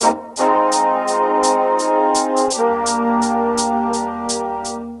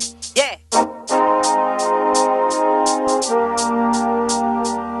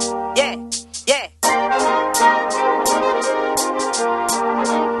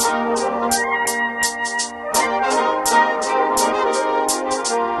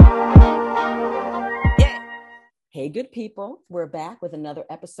good people. We're back with another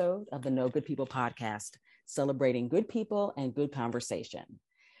episode of the No Good People podcast, celebrating good people and good conversation.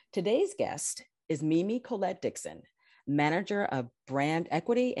 Today's guest is Mimi Colette Dixon, manager of brand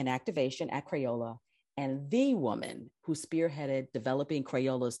equity and activation at Crayola, and the woman who spearheaded developing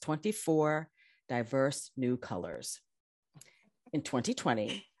Crayola's 24 diverse new colors. In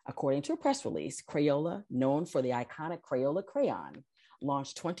 2020, according to a press release, Crayola, known for the iconic Crayola Crayon,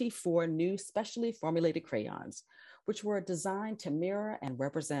 launched 24 new specially formulated crayons, which were designed to mirror and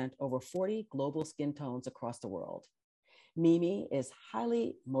represent over 40 global skin tones across the world. Mimi is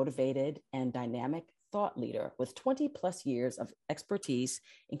highly motivated and dynamic thought leader with 20 plus years of expertise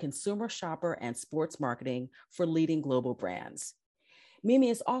in consumer shopper and sports marketing for leading global brands. Mimi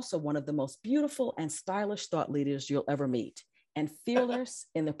is also one of the most beautiful and stylish thought leaders you'll ever meet, and fearless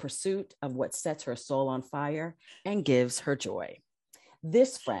in the pursuit of what sets her soul on fire and gives her joy.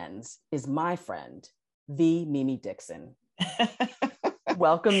 This, friends, is my friend, the Mimi Dixon.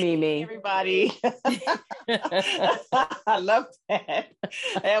 Welcome, Mimi. Hey, everybody. I love that.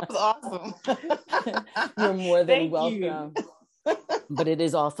 That was awesome. You're more than Thank welcome. you. But it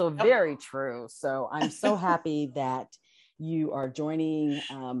is also very true. So I'm so happy that you are joining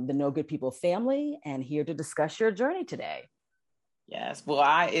the No Good People family and here to discuss your journey today. Yes,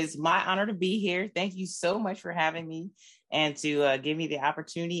 well, it's my honor to be here. Thank you so much for having me and to give me the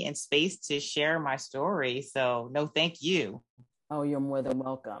opportunity and space to share my story. So, no, thank you. Oh, you're more than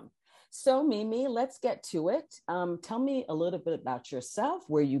welcome. So, Mimi, let's get to it. Tell me a little bit about yourself,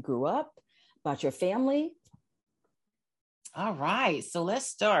 where you grew up, about your family. All right, so let's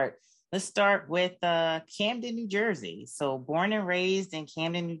start. Let's start with Camden, New Jersey. So, born and raised in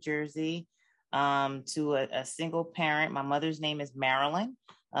Camden, New Jersey. To a single parent. My mother's name is Marilyn.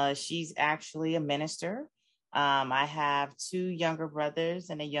 She's actually a minister. I have two younger brothers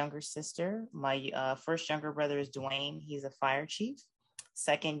and a younger sister. My first younger brother is Dwayne. He's a fire chief.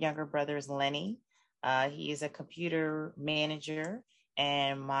 Second younger brother is Lenny. He is a computer manager.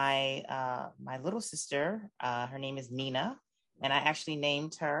 And my little sister, her name is Nina. And I actually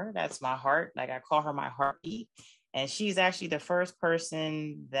named her. That's my heart. Like, I call her my heartbeat. And she's actually the first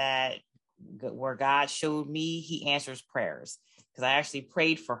person where God showed me he answers prayers, because I actually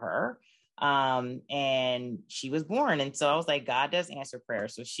prayed for her and she was born. And so I was like, God does answer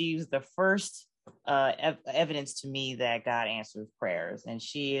prayers. So she was the first evidence to me that God answers prayers. And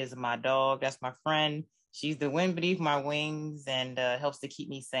she is my dog. That's my friend. She's the wind beneath my wings and helps to keep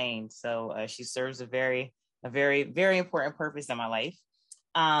me sane. So she serves a very, very important purpose in my life.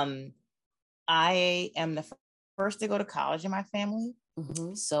 I am the first to go to college in my family.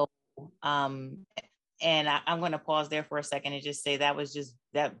 Mm-hmm. So and I'm going to pause there for a second and just say that was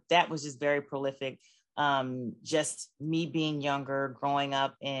just very prolific. Just me being younger, growing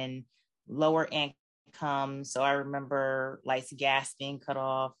up in lower income. So I remember lights, gas being cut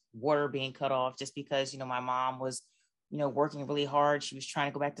off, water being cut off, just because, my mom was, working really hard. She was trying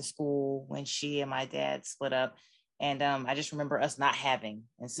to go back to school when she and my dad split up. And I just remember us not having.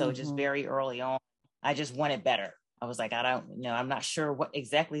 And so just very early on, I just wanted better. I was like, I'm not sure what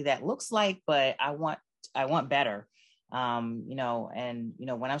exactly that looks like, but I want better. And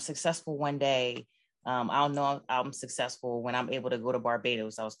when I'm successful one day, I'll know I'm successful when I'm able to go to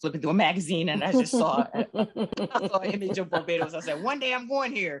Barbados. I was flipping through a magazine and I just saw an image of Barbados. I said, one day I'm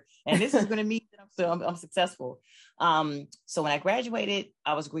going here and this is going to mean that I'm successful. So when I graduated,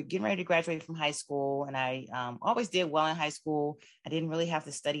 I was getting ready to graduate from high school, and I always did well in high school. I didn't really have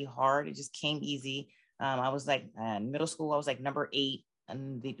to study hard. It just came easy. I was like in middle school, I was like number 8,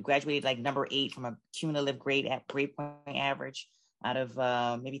 and they graduated like number 8 from a cumulative grade point average out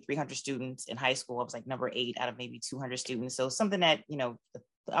of maybe 300 students. In high school, I was like number 8 out of maybe 200 students. So something that,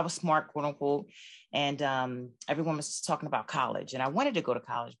 I was smart, quote unquote. And everyone was talking about college, and I wanted to go to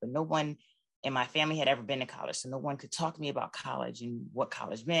college, but no one in my family had ever been to college. So no one could talk to me about college and what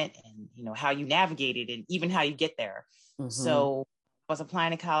college meant and, how you navigate it and even how you get there. Mm-hmm. So I was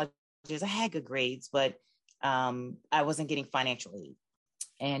applying to college. I had good grades, but I wasn't getting financial aid.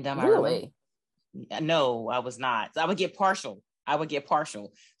 And really? No, I was not. I would get partial.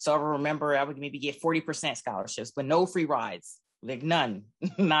 So I remember I would maybe get 40% scholarships, but no free rides, like none,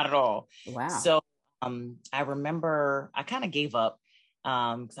 not at all. Wow. So I remember I kind of gave up.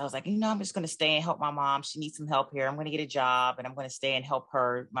 Because I was like, I'm just going to stay and help my mom. She needs some help here. I'm going to get a job and I'm going to stay and help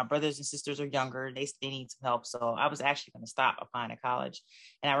her. My brothers and sisters are younger. They need some help. So I was actually going to stop applying to college.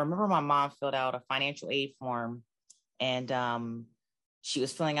 And I remember my mom filled out a financial aid form, and she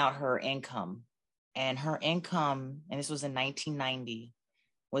was filling out her income. And her income, and this was in 1990,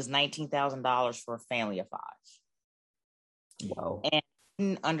 was $19,000 for a family of 5. Wow. And I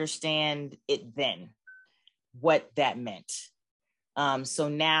didn't understand it then. what that meant. So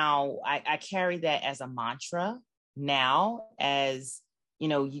now I carry that as a mantra now, as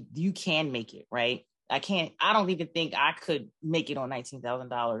you can make it, right? I don't even think I could make it on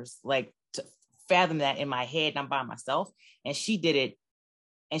 $19,000, like, to fathom that in my head, and I'm by myself. And she did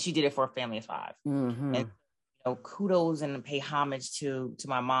it for a family of 5. Mm-hmm. And kudos and pay homage to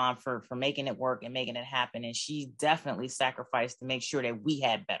my mom for making it work and making it happen. And she definitely sacrificed to make sure that we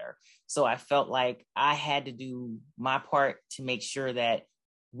had better. So I felt like I had to do my part to make sure that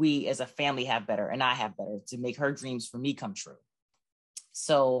we as a family have better, and I have better, to make her dreams for me come true.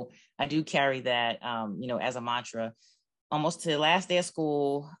 So I do carry that, as a mantra. Almost to the last day of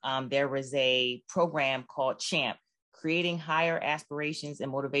school, there was a program called CHAMP, Creating Higher Aspirations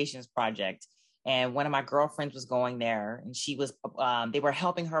and Motivations Project. And one of my girlfriends was going there, and they were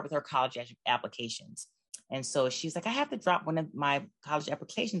helping her with her college applications. And so she's like, I have to drop one of my college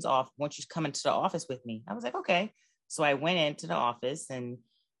applications off. Won't you come into the office with me? I was like, okay. So I went into the office, and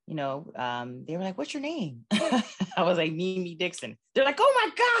they were like, what's your name? I was like, Mimi Dixon. They're like, oh my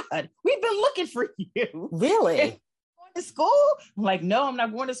God, we've been looking for you. Really? Going to school? I'm like, no, I'm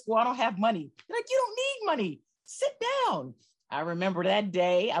not going to school. I don't have money. They're like, you don't need money. Sit down. I remember that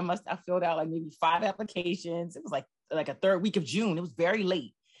day. I filled out like maybe 5 applications. It was like a third week of June. It was very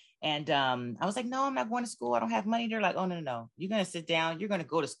late. And I was like, no, I'm not going to school. I don't have money. They're like, oh, no. You're going to sit down. You're going to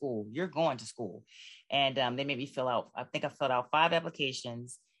go to school. You're going to school. And they made me fill out, I think I filled out 5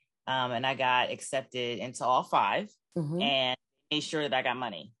 applications. And I got accepted into all 5, mm-hmm. and made sure that I got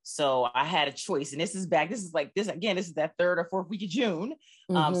money. So I had a choice. And this is that third or fourth week of June.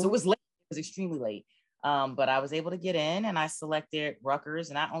 Mm-hmm. So it was late. It was extremely late. But I was able to get in, and I selected Rutgers,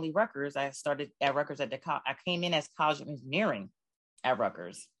 and not only Rutgers, I started at Rutgers I came in as College of Engineering at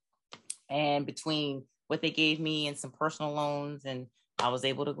Rutgers. And between what they gave me and some personal loans, and I was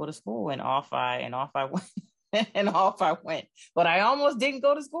able to go to school, and off I went. And off I went, but I almost didn't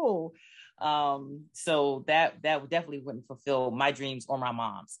go to school. So that definitely wouldn't fulfill my dreams or my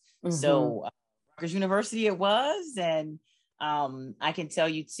mom's. Mm-hmm. So Rutgers University it was. And I can tell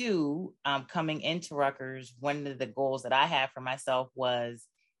you too, coming into Rutgers, one of the goals that I had for myself was,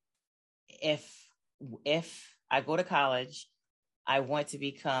 if I go to college, I want to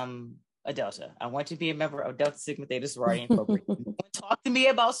become a Delta. I want to be a member of Delta Sigma Theta Sorority Incorporated. Talk to me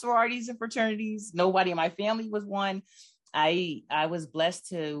about sororities and fraternities. Nobody in my family was one. I was blessed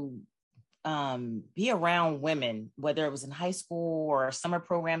to be around women, whether it was in high school or a summer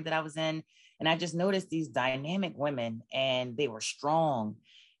program that I was in. And I just noticed these dynamic women, and they were strong,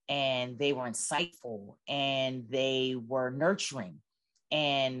 and they were insightful, and they were nurturing.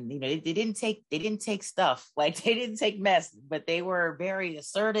 And they didn't take stuff, like they didn't take mess, but they were very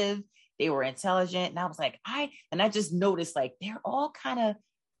assertive. They were intelligent. And I was like, I just noticed, like, they're all kind of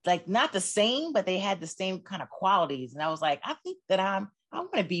like not the same, but they had the same kind of qualities. And I was like, I think that I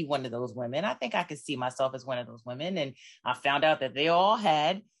want to be one of those women. I think I could see myself as one of those women. And I found out that they all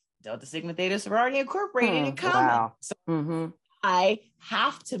had Delta Sigma Theta Sorority Incorporated in common. Wow. So mm-hmm. I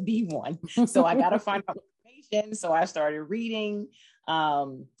have to be one. So I got to find out information. So I started reading,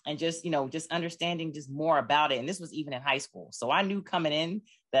 and just understanding just more about it. And this was even in high school. So I knew coming in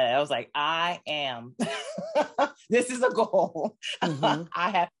that I was like, I am, this is a goal. Mm-hmm. I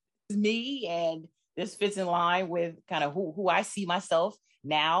have me, and this fits in line with kind of who I see myself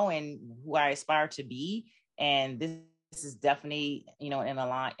now and who I aspire to be. And this is definitely, in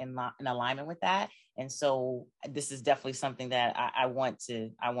alignment with that. And so this is definitely something that I wanted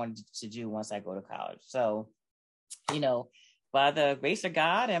to do once I go to college. So, by the grace of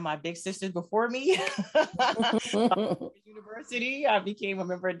God and my big sisters before me, university, I became a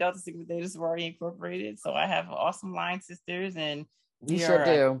member of Delta Sigma Theta Sorority Incorporated. So I have awesome line sisters, and you sure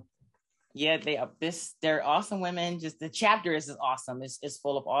do. Yeah, they're awesome women. Just the chapter is awesome. It's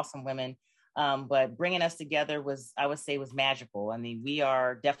full of awesome women. But bringing us together was magical. I mean, we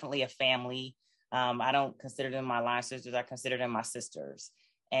are definitely a family. I don't consider them my line sisters. I consider them my sisters.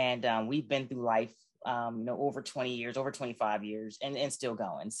 And we've been through life, over 20 years, over 25 years, and still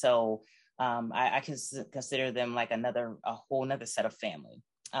going. So I can consider them like a whole nother set of family.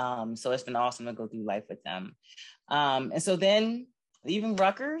 So it's been awesome to go through life with them. And so then leaving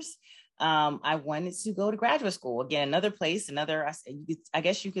Rutgers, I wanted to go to graduate school. Again, another place, I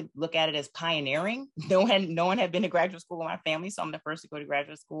guess you could look at it as pioneering. No one had been to graduate school in my family, so I'm the first to go to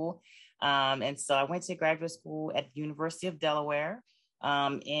graduate school. And so I went to graduate school at the University of Delaware,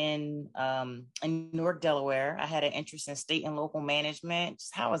 in Newark, Delaware. I had an interest in state and local management,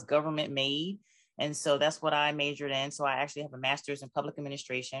 just how is government made? And so that's what I majored in. So I actually have a master's in public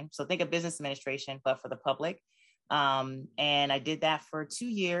administration. So think of business administration, but for the public. And I did that for 2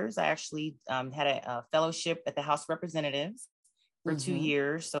 years. I actually had a fellowship at the House of Representatives for 2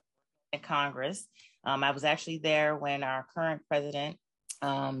 years. So in Congress, I was actually there when our current president,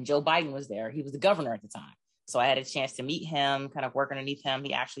 Joe Biden, was there. He was the governor at the time. So I had a chance to meet him, kind of work underneath him.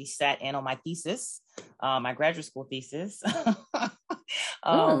 He actually sat in on my thesis, my graduate school thesis. So that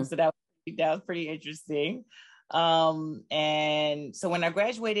was pretty interesting. And so when I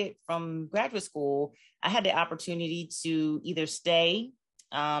graduated from graduate school, I had the opportunity to either stay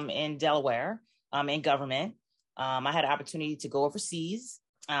in Delaware in government. I had an opportunity to go overseas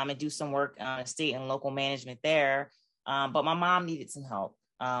and do some work state and local management there. But my mom needed some help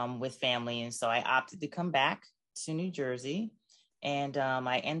with family. And so I opted to come back to New Jersey. And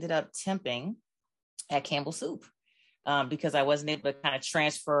I ended up temping at Campbell Soup because I wasn't able to kind of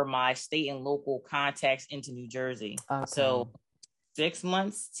transfer my state and local contacts into New Jersey. Okay. So 6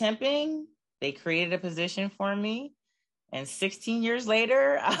 months temping, they created a position for me. And 16 years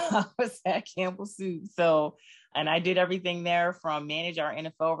later, I was at Campbell Soup. So, and I did everything there from manage our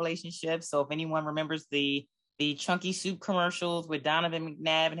NFL relationships. So if anyone remembers the Chunky Soup commercials with Donovan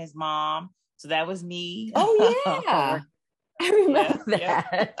McNabb and his mom, so that was me. Oh yeah, I remember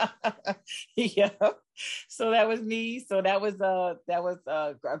that. Yeah. So that was me. So that was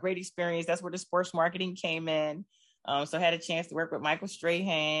a great experience. That's where the sports marketing came in. So I had a chance to work with Michael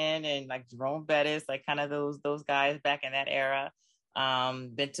Strahan and like Jerome Bettis, like kind of those guys back in that era.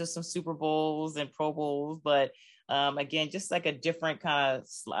 Been to some Super Bowls and Pro Bowls, but again, just like a different kind of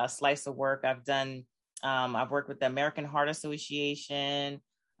slice of work. I've worked with the American Heart Association.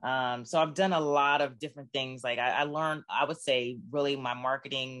 So I've done a lot of different things. Like I learned, I would say really my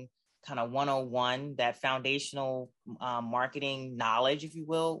marketing kind of 101, that foundational marketing knowledge, if you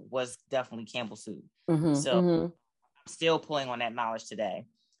will, was definitely Campbell Soup. I'm still pulling on that knowledge today.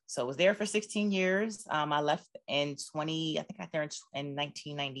 So I was there for 16 years. I left in I got there in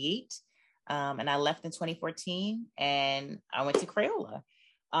 1998. And I left in 2014 and I went to Crayola.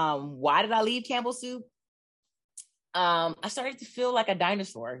 Why did I leave Campbell Soup? I started to feel like a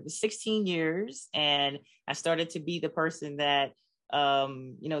dinosaur. It was 16 years and I started to be the person that,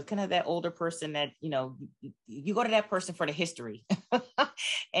 kind of that older person that, you go to that person for the history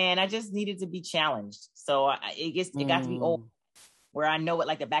and I just needed to be challenged. So it got to be old where I know it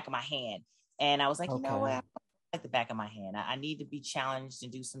like the back of my hand. And I was like, you know what? I like the back of my hand. I need to be challenged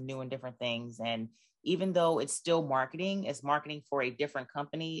and do some new and different things. And even though it's still marketing, it's marketing for a different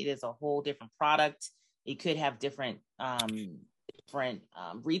company. It is a whole different product. It could have different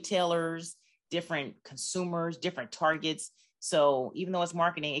retailers, different consumers, different targets. So even though it's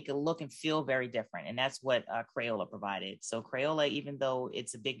marketing, it could look and feel very different. And that's what Crayola provided. So Crayola, even though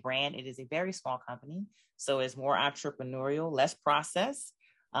it's a big brand, it is a very small company. So it's more entrepreneurial, less process.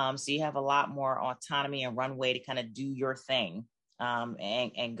 So you have a lot more autonomy and runway to kind of do your thing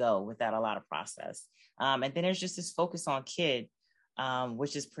and go without a lot of process. And then there's just this focus on kid,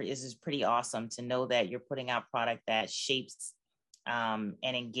 which is pretty awesome to know that you're putting out product that shapes and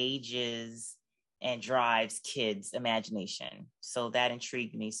engages and drives kids' imagination. So that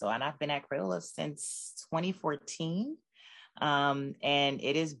intrigued me. And I've been at Crayola since 2014. And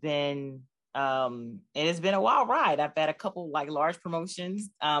it has been a wild ride. I've had a couple like large promotions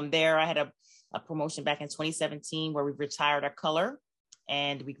there. I had a promotion back in 2017 where we retired our color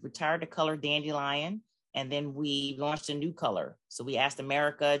and we retired the color Dandelion. And then we launched a new color. So we asked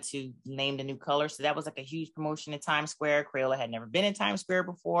America to name the new color. So that was like a huge promotion in Times Square. Crayola had never been in Times Square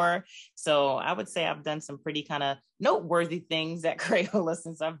before. So I would say I've done some pretty kind of noteworthy things at Crayola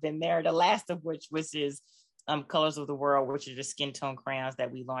since I've been there. The last of which is Colors of the World, which are the skin tone crayons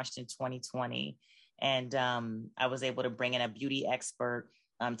that we launched in 2020. And I was able to bring in a beauty expert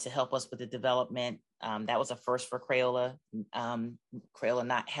to help us with the development. That was a first for Crayola. Crayola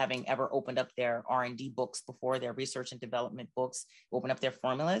not having ever opened up their R&D books before, their research and development books, opened up their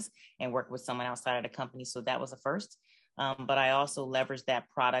formulas and worked with someone outside of the company. So that was a first. But I also leveraged that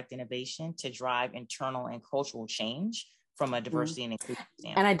product innovation to drive internal and cultural change from a diversity and inclusion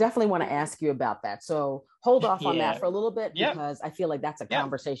standpoint. And I definitely want to ask you about that. So hold off on that for a little bit because I feel like that's a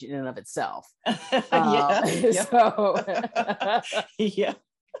conversation in and of itself.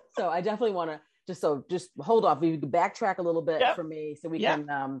 So I definitely want to just hold off. We can backtrack a little bit for me so we can,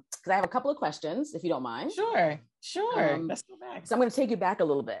 because I have a couple of questions if you don't mind. Sure. Let's go back. So I'm going to take you back a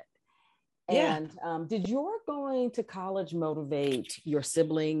little bit. And did your going to college motivate your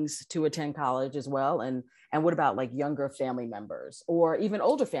siblings to attend college as well? And what about like younger family members or even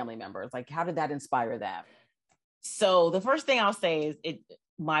older family members? Like, how did that inspire them? So the first thing I'll say is I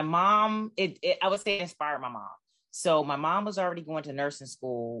would say it inspired my mom. So my mom was already going to nursing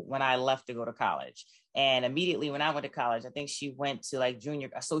school when I left to go to college. And immediately when I went to college, I think she went to like junior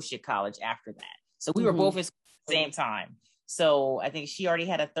associate college after that. So we were both in school at the same time. So I think she already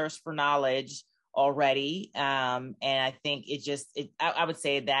had a thirst for knowledge already. And I think I would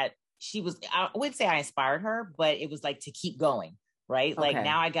say that I would say I inspired her, but it was like to keep going, right? Okay. Like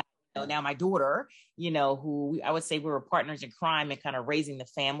now I got, now my daughter, who I would say we were partners in crime and kind of raising the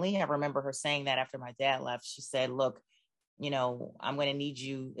family. I remember her saying that after my dad left. She said, look, I'm going to need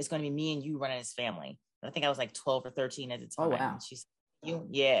you. It's going to be me and you running this family. And I think I was like 12 or 13 at the time. Oh, wow. She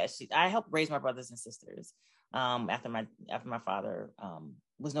said, I helped raise my brothers and sisters after my father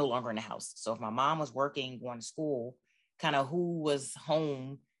was no longer in the house. So if my mom was working, going to school, kind of who was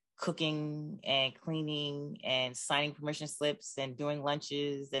home cooking and cleaning and signing permission slips and doing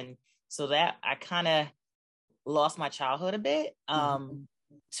lunches. And so that I kind of lost my childhood a bit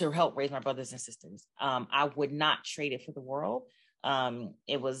to help raise my brothers and sisters. I would not trade it for the world.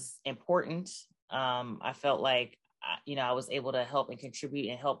 It was important. I felt like, I was able to help and contribute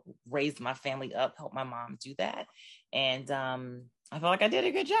and help raise my family up, help my mom do that. And I felt like I did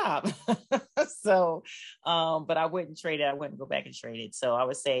a good job. So, but I wouldn't trade it. I wouldn't go back and trade it. So I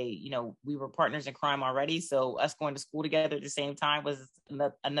would say, we were partners in crime already. So us going to school together at the same time was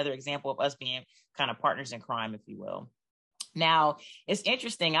another example of us being kind of partners in crime, if you will. Now, it's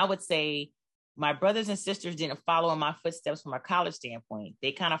interesting. I would say my brothers and sisters didn't follow in my footsteps from a college standpoint.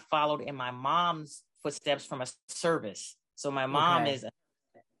 They kind of followed in my mom's footsteps from a service. So my mom is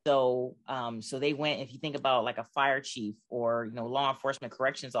so they went, if you think about like a fire chief or, law enforcement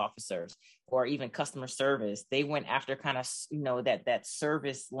corrections officers or even customer service, they went after kind of, that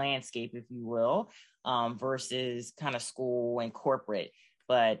service landscape, if you will, versus kind of school and corporate,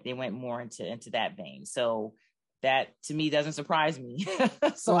 but they went more into that vein. So that to me doesn't surprise me.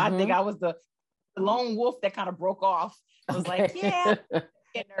 So I think I was the lone wolf that kind of broke off. I was like, yeah,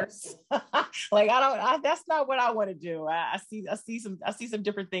 nurse. Like that's not what I want to do. I see some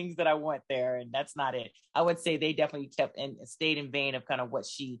different things that I want there, and that's not it. I would say they definitely kept and stayed in vein of kind of what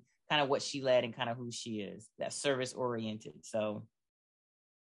she led and kind of who she is, that service oriented. So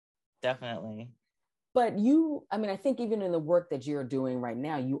definitely. But I think even in the work that you're doing right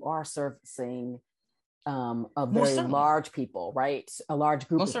now, you are servicing a very large people, right? A large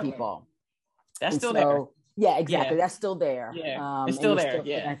group of people. That's still there. Yeah, exactly. Yeah. That's still there. Yeah, it's still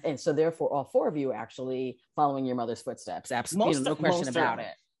there. And so therefore, all four of you actually following your mother's footsteps. Absolutely, no question about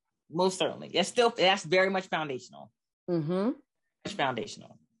it. Most certainly. That's very much foundational. Mm-hmm. Much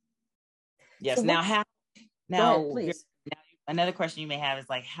foundational. Yes. So now, go ahead, please. Now, another question you may have is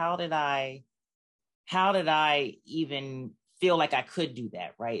like, how did I even feel like I could do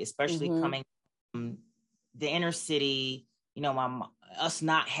that, right? Especially coming from the inner city, us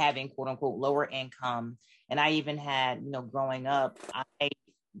not having quote unquote lower income. And I even had, growing up, I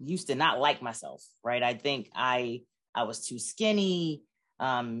used to not like myself, right? I think I was too skinny.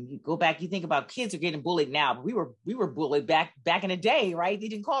 You go back, you think about kids are getting bullied now, but we were bullied back in the day, right? They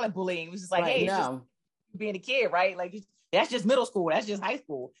didn't call it bullying. It was just like, hey, it's just being a kid, right? Like that's just middle school. That's just high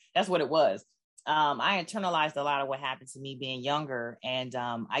school. That's what it was. I internalized a lot of what happened to me being younger. And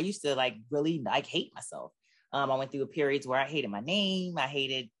I used to really hate myself. I went through periods where I hated my name. I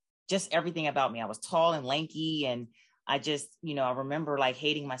hated just everything about me. I was tall and lanky. And I just, I remember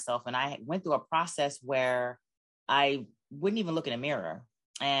hating myself. And I went through a process where I wouldn't even look in a mirror.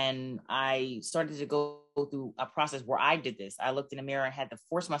 And I started to go through a process where I did this. I looked in the mirror and had to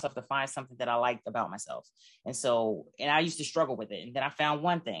force myself to find something that I liked about myself. And I used to struggle with it. And then I found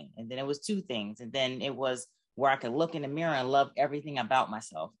one thing, and then it was two things. And then it was where I could look in the mirror and love everything about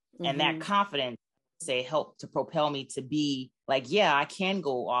myself. Mm-hmm. And that confidence helped to propel me to be yeah, I can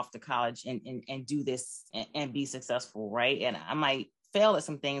go off to college and do this and be successful. Right. And I might fail at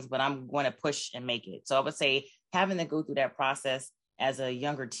some things, but I'm going to push and make it. So I would say having to go through that process as a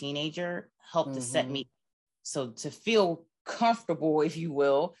younger teenager helped to set me so to feel comfortable, if you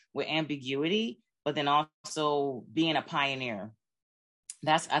will, with ambiguity, but then also being a pioneer.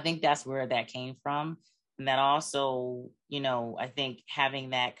 I think that's where that came from. And that also, I think having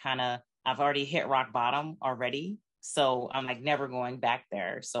that I've already hit rock bottom already. So I'm never going back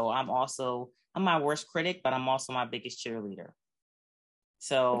there. So I'm my worst critic, but I'm also my biggest cheerleader.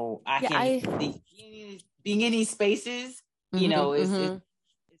 So being in these spaces, is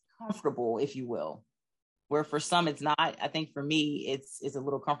comfortable, if you will, where for some it's not. I think for me, it's a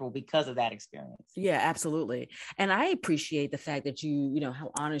little comfortable because of that experience. Yeah, absolutely. And I appreciate the fact that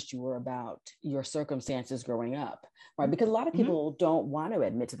how honest you were about your circumstances growing up, right? Because a lot of people don't want to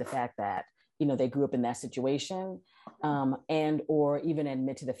admit to the fact that, they grew up in that situation, and or even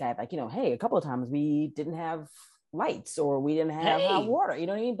admit to the fact hey, a couple of times we didn't have lights, or we didn't have hot water, you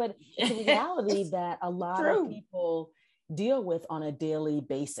know what I mean? But it's a reality that a lot of people deal with on a daily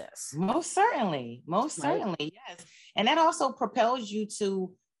basis. Most certainly, yes. And that also propels you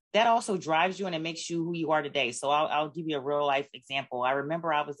to, that also drives you, and it makes you who you are today. So I'll give you a real life example. I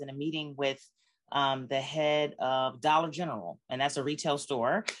remember I was in a meeting with the head of Dollar General, and that's a retail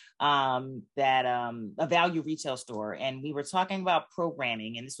store, a value retail store. And we were talking about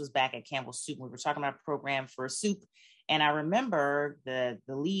programming, and this was back at Campbell's Soup. We were talking about a program for soup. And I remember the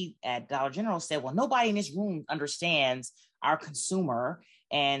lead at Dollar General said, well, nobody in this room understands our consumer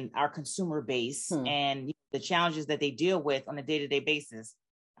and our consumer base and the challenges that they deal with on a day-to-day basis.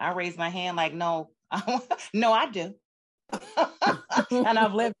 I raised my hand like, no, no, I do. And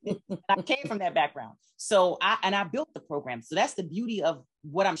I've lived it. I came from that background. So I built the program. So that's the beauty of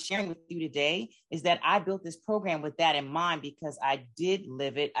what I'm sharing with you today, is that I built this program with that in mind, because I did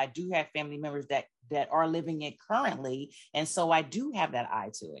live it. I do have family members that are living it currently. And so I do have that eye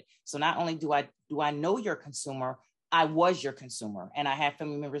to it. So not only do I know your consumer, I was your consumer, and I have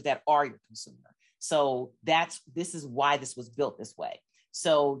family members that are your consumer. So this is why this was built this way.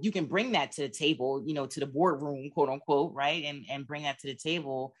 So you can bring that to the table, to the boardroom, quote unquote, right? And bring that to the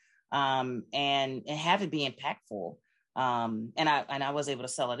table, and have it be impactful. And I was able to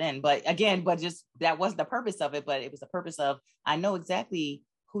sell it in, but just that wasn't the purpose of it, but it was the purpose of, I know exactly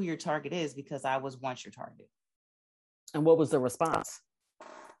who your target is because I was once your target. And what was the response?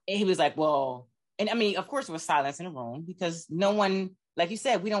 And he was like, well, and I mean, of course there was silence in the room, because no one, like you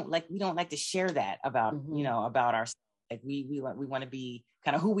said, we don't like to share that about, about ourselves. Like we want to be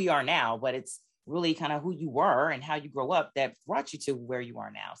kind of who we are now, but it's really kind of who you were and how you grow up that brought you to where you are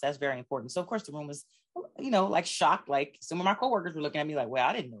now. So that's very important. So of course the room was, like shocked. Like some of my coworkers were looking at me like, well,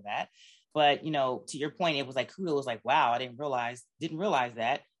 I didn't know that. But, to your point, it was like, kudos, like, wow, I didn't realize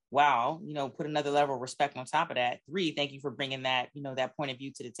that. Wow. Put another level of respect on top of that. 3, thank you for bringing that, that point of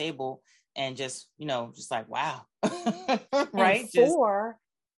view to the table, and just like, wow. Right. And 4,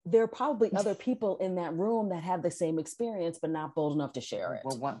 there are probably other people in that room that have the same experience, but not bold enough to share it.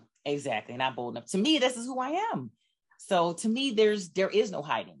 Well, exactly. Not bold enough. To me, this is who I am. So to me, there is no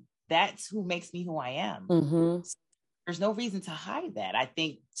hiding. That's who makes me who I am. Mm-hmm. So there's no reason to hide that. I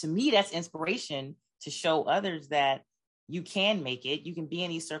think, to me, that's inspiration to show others that you can make it. You can be in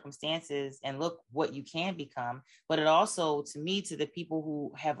these circumstances and look what you can become. But it also, to me, to the people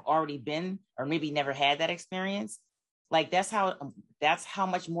who have already been or maybe never had that experience, like that's how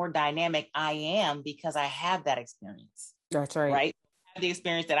much more dynamic I am, because I have that experience. That's right. Right. I have the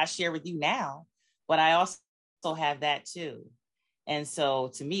experience that I share with you now, but I also have that too. And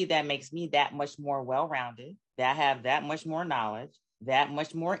so to me, that makes me that much more well-rounded, that I have that much more knowledge, that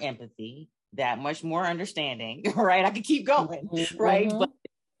much more empathy, that much more understanding, right? I could keep going, right? Mm-hmm. But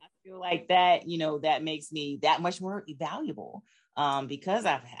I feel like that, that makes me that much more valuable, because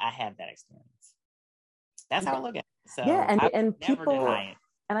I have that experience. That's how I look at it. So yeah, and people, deny it.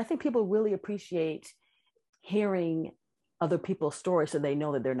 And I think people really appreciate hearing other people's stories, so they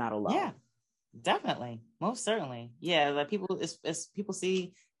know that they're not alone. Yeah, definitely, most certainly. Yeah, like people, as people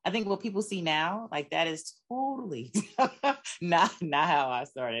see, I think what people see now, like that is totally not how I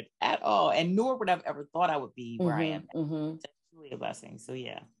started at all, and nor would I've ever thought I would be where I am. Mm-hmm. That's truly a blessing. So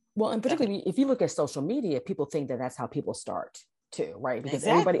yeah. Well, and particularly definitely. If you look at social media, people think that that's how people start too, right? Because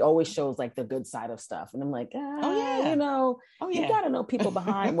everybody always shows like the good side of stuff, and I'm like, you got to know people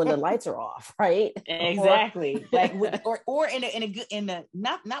behind when the lights are off, right? Exactly. Like or in a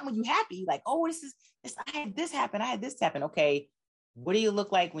not when you happy, like, oh, this I had this happen. Okay, what do you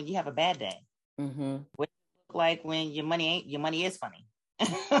look like when you have a bad day? Mm-hmm. What do you look like when your money is funny?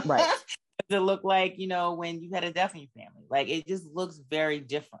 Right. What does it look like, when you had a death in your family? Like, it just looks very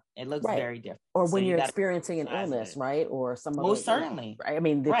different. It looks very different. Or when you're experiencing an illness, right? Or some most certainly. Right? I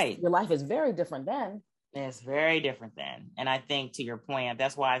mean, your life is very different then. It's very different then. And I think, to your point,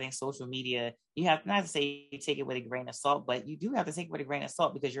 that's why I think social media, you have not to say you take it with a grain of salt, but you do have to take it with a grain of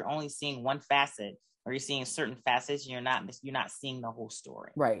salt, because you're only seeing one facet, or you're seeing certain facets, and you're not seeing the whole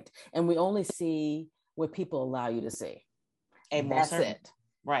story. Right. And we only see what people allow you to see. And that's it.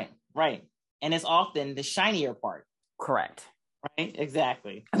 Right. And it's often the shinier part. Correct. Right?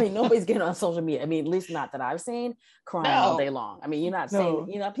 Exactly. I mean, nobody's getting on social media. I mean, at least not that I've seen, crying all day long. I mean, you're not saying,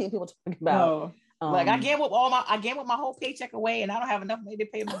 people talking about. Like, I gambled my whole paycheck away, and I don't have enough money to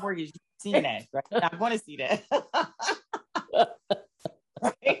pay my mortgage. You've seen that, right? I'm going to see that.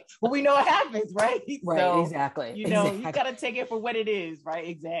 Right? But we know what happens, right? Right, so, exactly. You got to take it for what it is, right?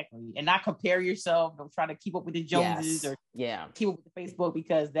 Exactly. And not compare yourself. Don't try to keep up with the Joneses or keep up with the Facebook,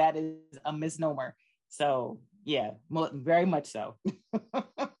 because that is a misnomer. So, yeah, very much so.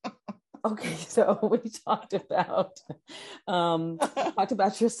 Okay, so we talked about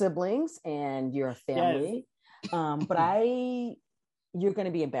your siblings and your family. Yes. But you're going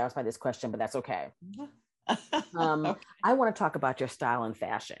to be embarrassed by this question, but that's okay. I want to talk about your style and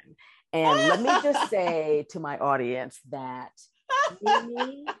fashion. And let me just say to my audience that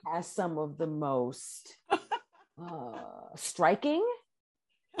Mimi has some of the most striking,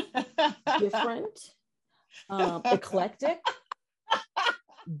 different, eclectic,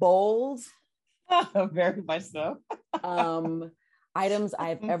 bold, very much so, items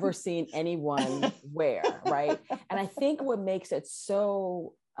I've ever seen anyone wear, right? And I think what makes it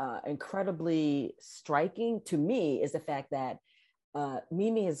so incredibly striking to me is the fact that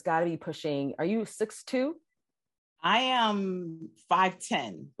Mimi has got to be pushing, are you 6'2"? I am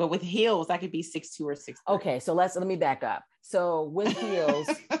 5'10", but with heels, I could be 6'2" or 6'3". Okay, so let me back up. So with heels,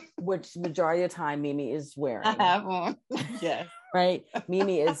 which majority of the time Mimi is wearing. I have on. Yes. Right?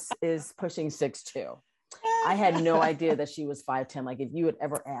 Mimi is pushing 6'2". I had no idea that she was 5'10". Like if you had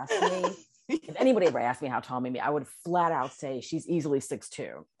ever asked me, if anybody ever asked me how tall Mimi, I would flat out say she's easily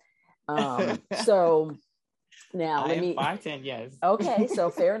 6'2". So now let me 5'10", yes. Okay, so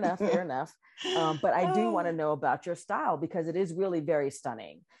fair enough. But I do want to know about your style because it is really very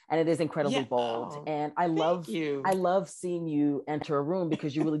stunning and it is incredibly bold. And I love seeing you enter a room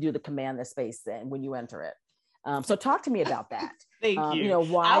because you really do command the space then when you enter it. So talk to me about that. Thank you.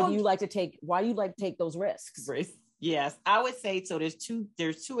 Why do you like to take those risks? Yes, I would say so. There's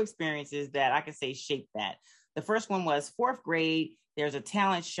two experiences that I can say shaped that. The first one was 4th grade. There's a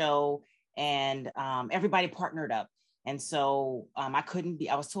talent show and everybody partnered up. And so I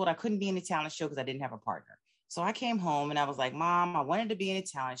was told I couldn't be in the talent show because I didn't have a partner. So I came home and I was like, Mom, I wanted to be in a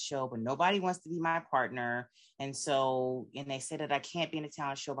talent show, but nobody wants to be my partner. And they said that I can't be in a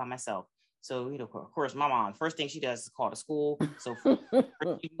talent show by myself. So, of course, my mom, first thing she does is call the school. So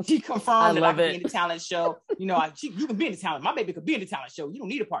she confirmed that I can be in the talent show. You can be in the talent. My baby could be in the talent show. You don't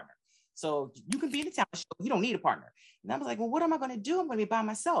need a partner. So you can be in the talent show. You don't need a partner. And I was like, well, what am I going to do? I'm going to be by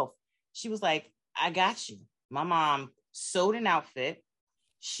myself. She was like, I got you. My mom sewed an outfit.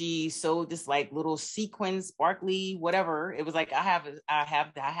 She sewed this like little sequin, sparkly, whatever. It was like, I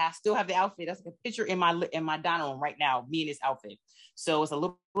still have the outfit. That's like a picture in my dining room right now, me in this outfit. So it's a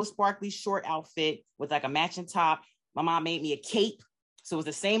little sparkly short outfit with like a matching top. My mom made me a cape. So it was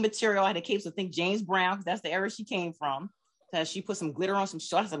the same material. I had a cape. So think James Brown, because that's the era she came from. So she put some glitter on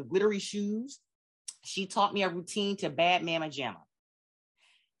some glittery shoes. She taught me a routine to Bad Mama Jamma.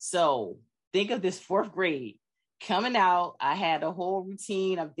 So think of this 4th grade. Coming out, I had a whole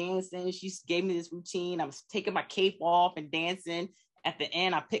routine. I'm dancing. She gave me this routine. I'm taking my cape off and dancing. At the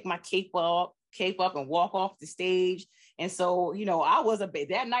end, I pick my cape up and walk off the stage. And so,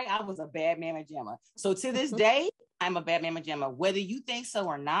 that night I was a Bad Mama Jamma. So to this day, I'm a Bad Mama Jamma. Whether you think so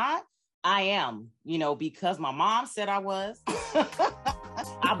or not, I am, because my mom said I was.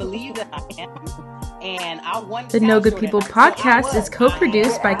 I believe that I am. And I want the No Good People podcast is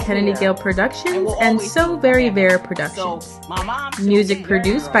co-produced by Kennedy Gale Productions and So Very Vera Productions. Music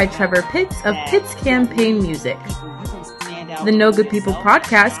produced by Trevor Pitts of Pitts Campaign Music. The No Good People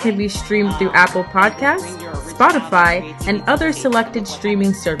podcast can be streamed through Apple Podcasts, Spotify, and other selected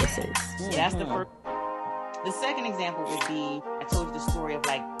streaming services. That's the first. The second example would be, I told you the story of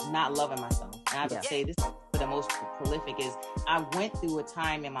like not loving myself. And I would say this the most prolific is I went through a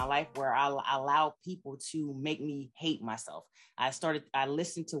time in my life where I allowed people to make me hate myself. I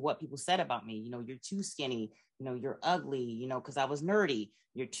listened to what people said about me. You're too skinny, you're ugly, because I was nerdy.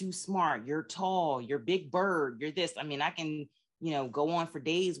 You're too smart. You're tall. You're Big Bird. You're this. I mean, I can, go on for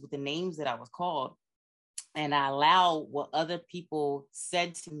days with the names that I was called. And I allowed what other people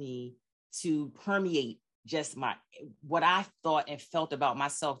said to me to permeate just what I thought and felt about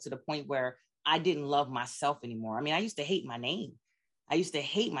myself to the point where I didn't love myself anymore. I mean, I used to hate my name.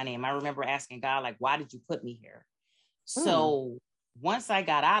 I remember asking God, like, why did you put me here? So once I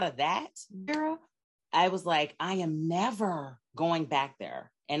got out of that, Vera, I was like, I am never going back there.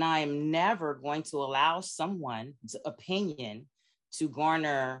 And I am never going to allow someone's opinion to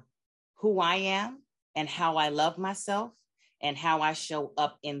garner who I am and how I love myself and how I show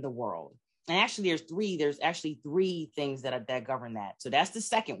up in the world. And actually, there's actually three things that govern that. So that's the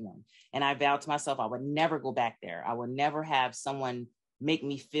second one. And I vowed to myself, I would never go back there. I would never have someone make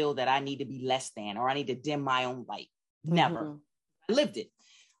me feel that I need to be less than, or I need to dim my own light. Never. I lived it.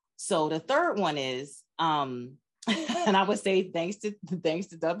 So the third one is, and I would say thanks to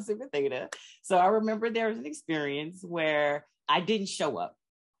Dub Sigma Theta. So I remember there was an experience where I didn't show up.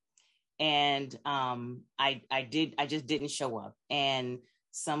 And I just didn't show up. And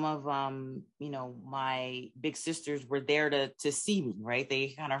some of, my big sisters were there to see me, right?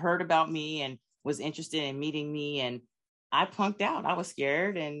 They kind of heard about me and was interested in meeting me. And I punked out. I was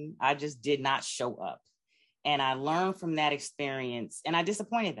scared and I just did not show up. And I learned from that experience and I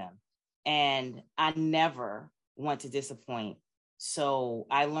disappointed them. And I never want to disappoint. So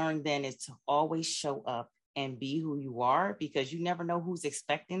I learned then is to always show up and be who you are, because you never know who's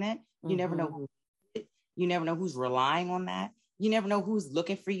expecting it. You never know you never know who's relying on that. You never know who's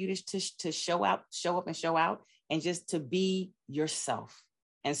looking for you to show up and just to be yourself.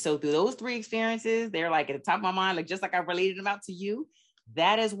 And so through those 3 experiences, they're like at the top of my mind, like just like I related them out to you.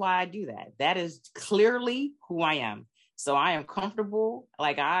 That is why I do that. That is clearly who I am. So I am comfortable.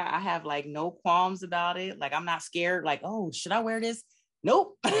 Like I have like no qualms about it. Like I'm not scared. Like, oh, should I wear this?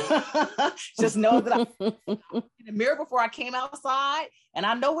 Nope. Just know that I'm in the mirror before I came outside and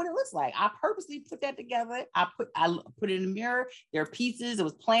I know what it looks like. I purposely put that together. I put it in the mirror. There are pieces. It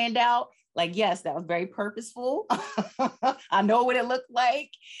was planned out. Like, yes, that was very purposeful. I know what it looked like.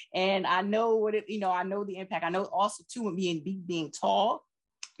 And I know what I know the impact. I know also too, with being tall,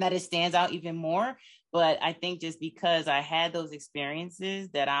 that it stands out even more. But I think just because I had those experiences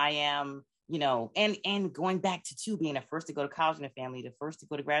that I am, and going back to being the first to go to college in the family, the first to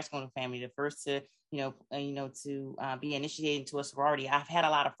go to grad school in the family, the first to, to be initiated into a sorority. I've had a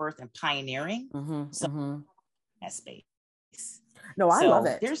lot of first and pioneering. That space. No, I love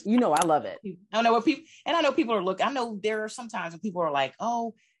it. I love it. I don't know what people, and I know people are looking. I know there are sometimes when people are like,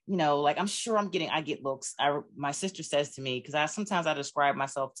 oh, like I'm sure I get looks. My sister says to me, because sometimes I describe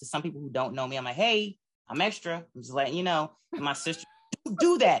myself to some people who don't know me. I'm like, hey, I'm extra. I'm just letting you know. And my sister, don't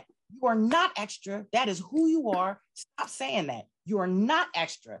do that. You are not extra. That is who you are. Stop saying that. You are not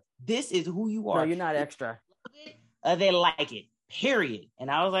extra. This is who you are. No, you're not extra. They like it, period. And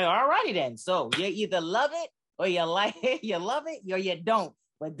I was like, all righty then. So you either love it or you like it, you love it or you don't.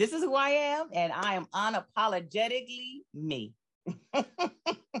 But this is who I am. And I am unapologetically me.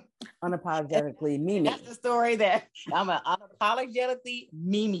 Unapologetically Mimi. That's the story that I'm unapologetically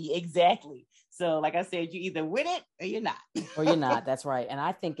Mimi. Exactly. So like I said, you either with it or you're not. Or you're not. That's right. And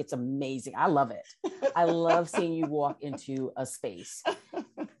I think it's amazing. I love it. I love seeing you walk into a space.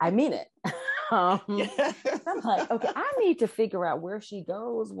 I mean it. I'm like, okay, I need to figure out where she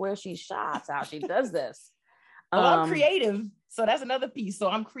goes, where she shops, how she does this. Well, I'm creative. So that's another piece. So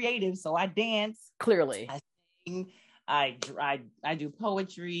I'm creative. So I dance. Clearly. I sing. I do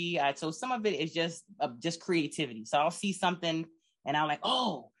poetry. So some of it is just creativity. So I'll see something and I'm like,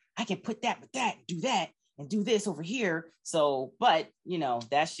 oh, I can put that with that, do that, and do this over here. So, but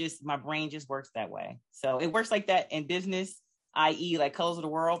that's just, my brain just works that way. So it works like that in business, i.e. like Colors of the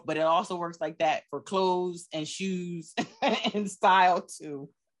World, but it also works like that for clothes and shoes and style too.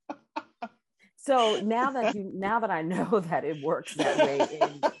 So now that I know that it works that way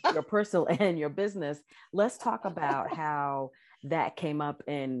in your personal and your business, let's talk about how that came up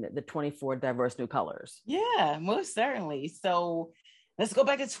in the 24 diverse new colors. Yeah, most certainly. So let's go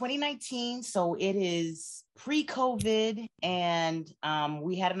back to 2019. So it is pre-COVID, and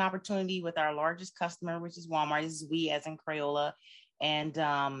we had an opportunity with our largest customer, which is Walmart. This is we as in Crayola. And,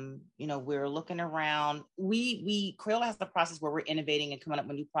 we're looking around. Crayola has the process where we're innovating and coming up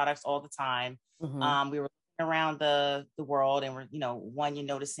with new products all the time. We were looking around the world, and you're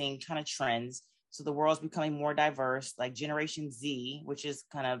noticing kind of trends. So the world's becoming more diverse, like Generation Z, which is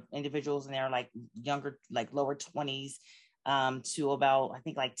kind of individuals in their like younger, like lower 20s to about, I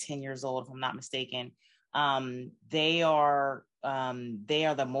think like 10 years old, if I'm not mistaken. They are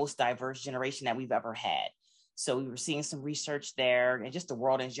the most diverse generation that we've ever had. So we were seeing some research there, and just the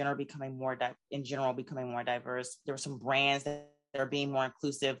world in general becoming more diverse. There were some brands that are being more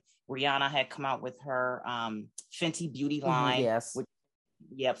inclusive. Rihanna had come out with her Fenty Beauty line. Yes.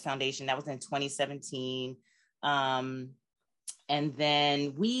 Foundation. That was in 2017. And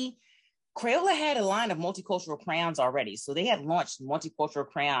then Crayola had a line of multicultural crayons already. So they had launched multicultural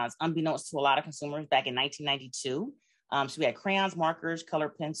crayons unbeknownst to a lot of consumers back in 1992. So we had crayons, markers,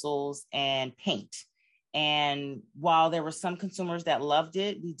 colored pencils, and paint. And while there were some consumers that loved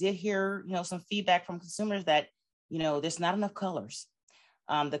it, we did hear, some feedback from consumers that, there's not enough colors.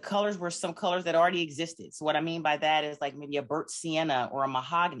 The colors were some colors that already existed. So what I mean by that is like maybe a burnt sienna or a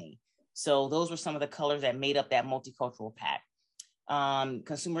mahogany. So those were some of the colors that made up that multicultural pack.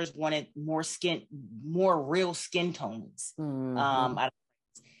 Consumers wanted more real skin tones. And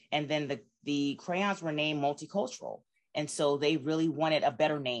then the crayons were named multicultural. And so they really wanted a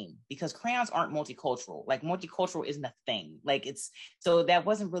better name, because crayons aren't multicultural. Like multicultural isn't a thing. So that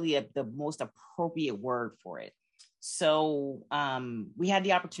wasn't really the most appropriate word for it. So we had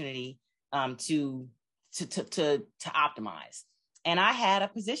the opportunity to optimize. And I had a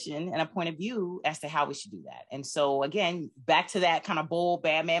position and a point of view as to how we should do that. And so again, back to that kind of bold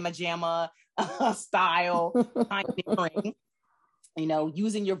Batman pajama style, pioneering,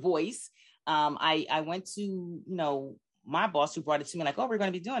 using your voice. I went to, my boss who brought it to me like, oh, we're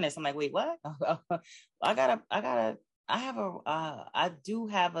going to be doing this. I'm like, wait, what? I do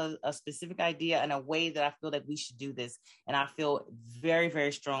have a specific idea and a way that I feel that we should do this. And I feel very,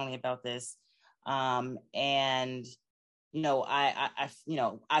 very strongly about this. I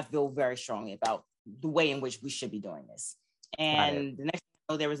feel very strongly about the way in which we should be doing this. And the next thing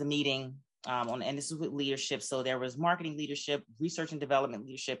I know, there was a meeting and this is with leadership. So there was marketing leadership, research and development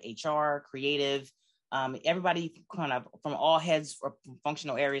leadership, HR, creative, everybody kind of from all heads or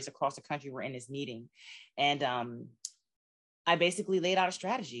functional areas across the country were in this meeting. And I basically laid out a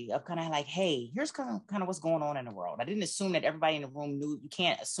strategy of kind of like, hey, here's kind of what's going on in the world. I didn't assume that everybody in the room knew. You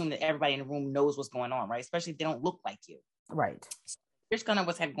can't assume that everybody in the room knows what's going on, right? Especially if they don't look like you. Right. So here's kind of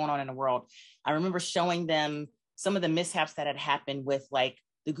what's going on in the world. I remember showing them some of the mishaps that had happened with like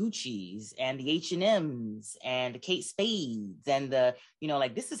the Gucci's and the H&M's and the Kate Spades and the,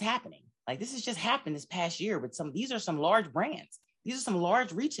 like this is happening. Like this has just happened this past year with these are some large brands. These are some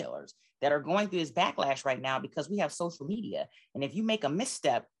large retailers that are going through this backlash right now because we have social media. And if you make a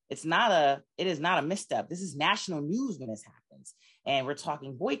misstep, it is not a misstep. This is national news when this happens. And we're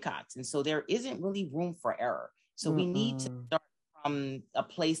talking boycotts. And so there isn't really room for error. So we need to start from a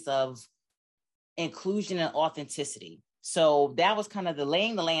place of inclusion and authenticity. So that was kind of the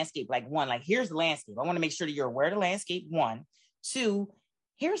laying the landscape. Like one, like here's the landscape. I want to make sure that you're aware of the landscape. One, two,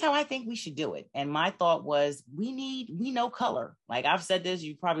 here's how I think we should do it. And my thought was, we know color. Like I've said this,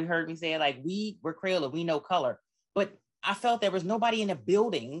 you probably heard me say it, like we're Crayola, we know color. But I felt there was nobody in the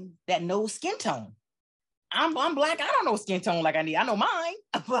building that knows skin tone. I'm Black. I don't know skin tone like I need. I know mine,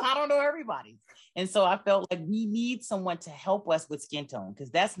 but I don't know everybody. And so I felt like we need someone to help us with skin tone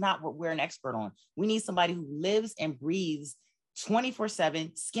because that's not what we're an expert on. We need somebody who lives and breathes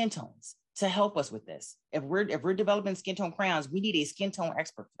 24/7 skin tones to help us with this. If we're developing skin tone crayons, we need a skin tone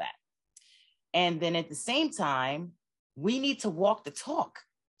expert for that. And then at the same time, we need to walk the talk.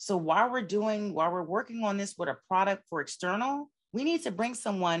 So while we're working on this with a product for external, we need to bring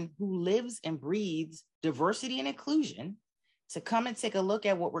someone who lives and breathes diversity and inclusion to come and take a look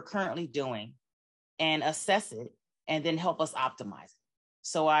at what we're currently doing and assess it and then help us optimize it.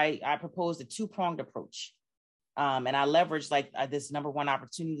 So I proposed a two-pronged approach. And I leveraged this number one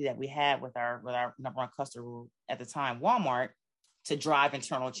opportunity that we had with our number one customer at the time, Walmart, to drive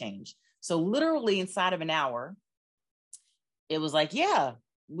internal change. So literally inside of an hour, it was like, yeah,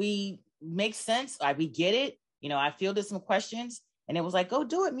 we make sense. We get it. I fielded some questions and it was like, go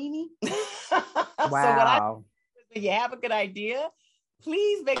do it, Mimi. Wow. So you have a good idea,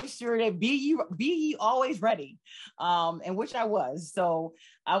 please make sure that be ye always ready. And which I was. So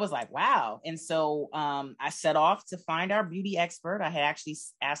I was like, wow. And so I set off to find our beauty expert. I had actually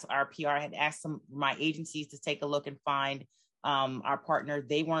asked our PR, I had asked my agencies to take a look and find our partner.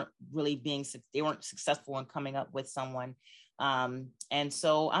 They weren't successful in coming up with someone. And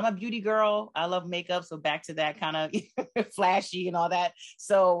so I'm a beauty girl. I love makeup. So back to that kind of flashy and all that.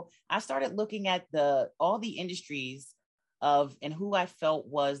 So I started looking at all the industries and who I felt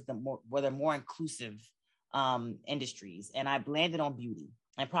were the more inclusive industries. And I landed on beauty,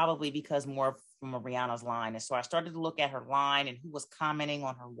 and probably because more from Rihanna's line. And so I started to look at her line and who was commenting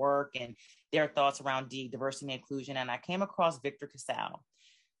on her work and their thoughts around diversity and inclusion. And I came across Victor Casal.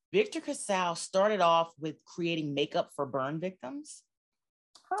 Victor Casal started off with creating makeup for burn victims.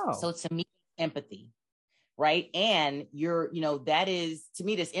 Oh. So to me, empathy, right? And that is, to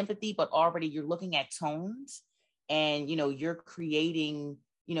me, this empathy, but already you're looking at tones and, you're creating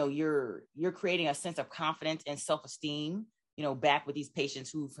a sense of confidence and self-esteem, back with these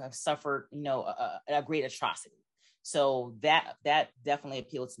patients who have suffered, a great atrocity. So that definitely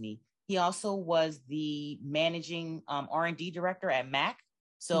appealed to me. He also was the managing R&D director at MAC.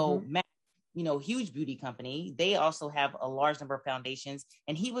 So MAC, huge beauty company. They also have a large number of foundations,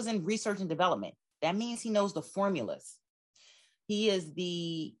 and he was in research and development. That means he knows the formulas. He was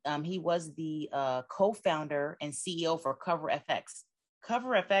the co-founder and CEO for Cover FX. Cover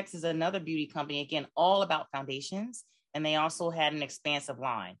FX is another beauty company, again, all about foundations, and they also had an expansive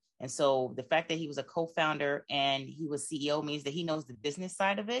line. And so the fact that he was a co-founder and he was CEO means that he knows the business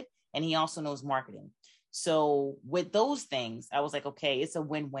side of it, and he also knows marketing. So with those things, I was like, okay, it's a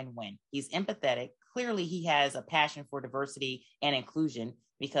win-win-win. He's empathetic. Clearly, he has a passion for diversity and inclusion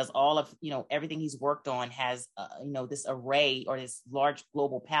because all of, everything he's worked on has, this array or this large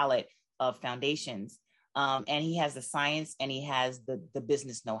global palette of foundations. And he has the science and he has the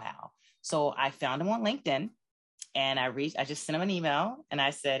business know-how. So I found him on LinkedIn And I just sent him an email and I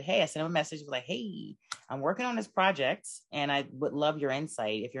said, hey, I sent him a message like, hey, I'm working on this project and I would love your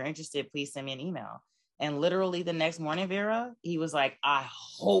insight. If you're interested, please send me an email. And literally the next morning, Vera, he was like, I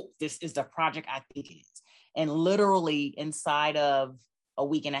hope this is the project I think it is. And literally inside of a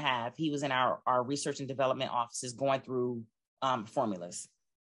week and a half, he was in our research and development offices going through formulas.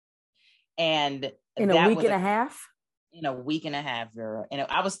 And in a week and a half? In a week and a half, Vera. And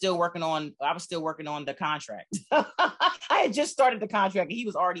I was still working on the contract. I had just started the contract and he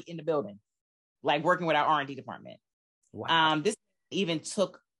was already in the building, like working with our R&D department. Wow. This even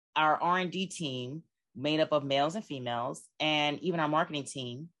took our R&D team made up of males and females, and even our marketing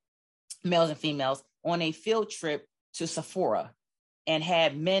team, males and females, on a field trip to Sephora and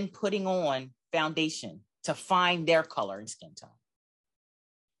had men putting on foundation to find their color and skin tone.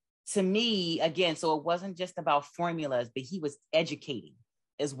 To me, again, so it wasn't just about formulas, but he was educating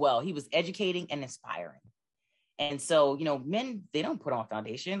as well. He was educating and inspiring. And so, men, they don't put on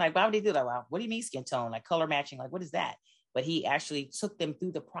foundation. Like, why would they do that? Well, what do you mean skin tone? Like color matching? Like, what is that? But he actually took them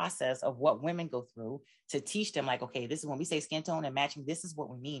through the process of what women go through to teach them, like, okay, this is when we say skin tone and matching, this is what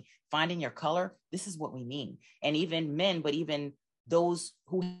we mean. Finding your color, this is what we mean. And even men, but even those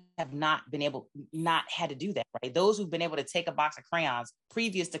who have not had to do that, right? Those who've been able to take a box of crayons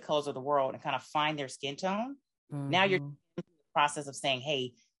previous to Colors of the World and kind of find their skin tone. Mm-hmm. Now you're in the process of saying,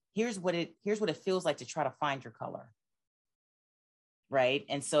 hey, here's what it feels like to try to find your color. Right.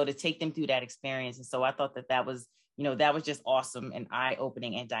 And so to take them through that experience. And so I thought that was just awesome and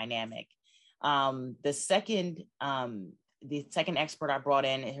eye-opening and dynamic. The second expert I brought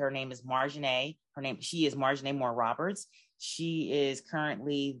in, her name is Marjane. She is Marjane Moore Roberts. She is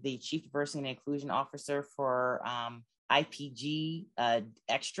currently the Chief Diversity and Inclusion Officer for IPG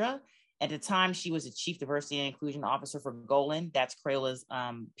Extra. At the time, she was the Chief Diversity and Inclusion Officer for Golan. That's Crayola's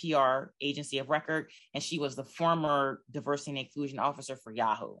PR agency of record. And she was the former Diversity and Inclusion Officer for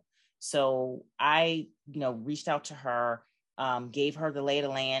Yahoo. So I, reached out to her, gave her the lay of the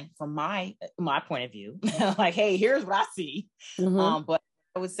land from my point of view, like, hey, here's what I see. Mm-hmm. But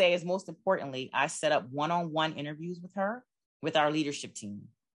I would say is most importantly, I set up one-on-one interviews with her, with our leadership team,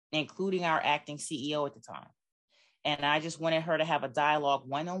 including our acting CEO at the time. And I just wanted her to have a dialogue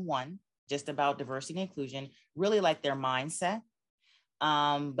one-on-one just about diversity and inclusion, really like their mindset,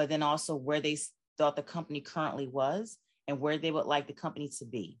 but then also where they thought the company currently was and where they would like the company to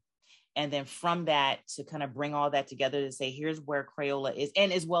be. And then from that to kind of bring all that together to say, here's where Crayola is,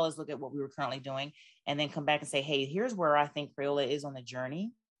 and as well as look at what we were currently doing, and then come back and say, hey, here's where I think Crayola is on the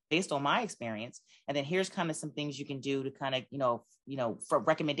journey based on my experience. And then here's kind of some things you can do to kind of, for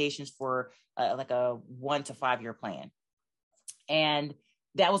recommendations for like a 1 to 5 year plan. And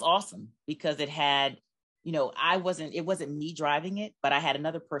that was awesome because it had, it wasn't me driving it, but I had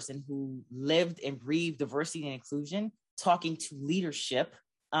another person who lived and breathed diversity and inclusion talking to leadership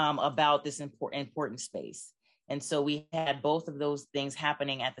about this important space. And so we had both of those things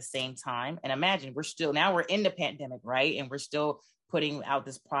happening at the same time. And imagine we're in the pandemic, right? And we're still putting out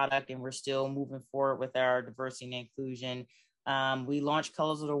this product and we're still moving forward with our diversity and inclusion. We launched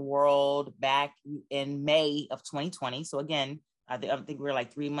Colors of the World back in May of 2020. So again, I think we were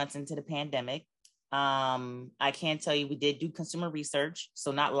like 3 months into the pandemic. I can tell you we did do consumer research.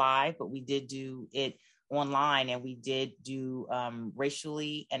 So not live, but we did do it online, and we did do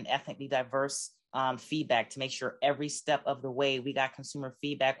racially and ethnically diverse feedback to make sure every step of the way we got consumer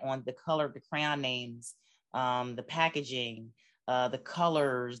feedback on the color of the crayon names, the packaging, the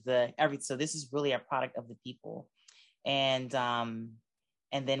colors, so this is really a product of the people. And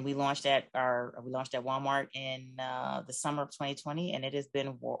then we launched at Walmart in the summer of 2020, and it has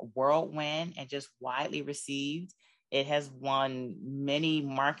been whirlwind and just widely received. It has won many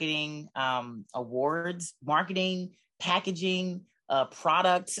marketing awards, marketing, packaging,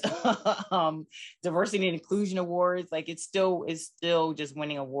 product, diversity and inclusion awards. Like it's still just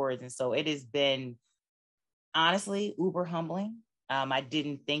winning awards. And so it has been honestly uber humbling. I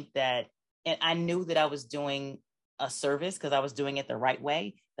didn't think that, and I knew that I was doing a service because I was doing it the right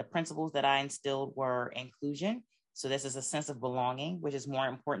way. The principles that I instilled were inclusion. So this is a sense of belonging, which is more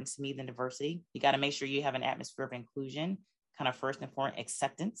important to me than diversity. You got to make sure you have an atmosphere of inclusion, kind of first and foremost,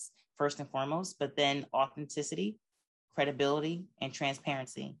 acceptance, first and foremost, but then authenticity, credibility, and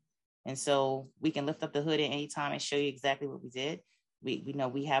transparency. And so we can lift up the hood at any time and show you exactly what we did. We know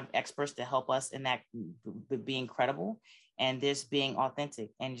we have experts to help us in that being credible and this being authentic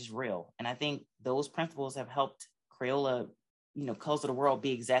and just real. And I think those principles have helped Crayola, Colors of the World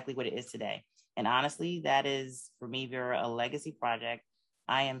be exactly what it is today. And honestly, that is for me, Vera, a legacy project.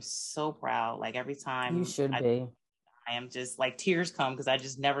 I am so proud. Like every time you should be. I am just like tears come because I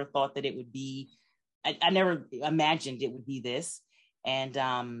just never thought that it would be I never imagined it would be this.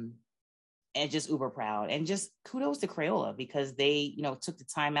 And just uber proud, and just kudos to Crayola, because they, took the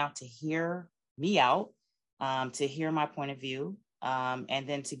time out to hear me out, to hear my point of view, and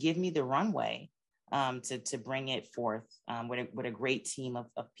then to give me the runway, to bring it forth, with a great team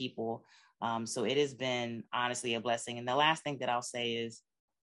of people. So it has been honestly a blessing. And the last thing that I'll say is,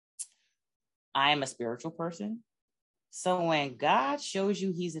 I am a spiritual person. So when God shows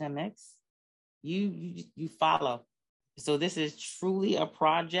you he's in a mix, you follow. So this is truly a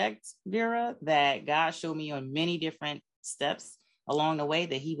project, Vera, that God showed me on many different steps along the way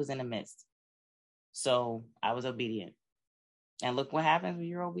that he was in the midst. So I was obedient. And look what happens when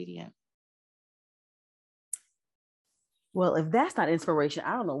you're obedient. Well, if that's not inspiration,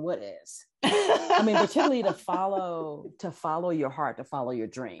 I don't know what is. I mean, particularly to follow your heart, to follow your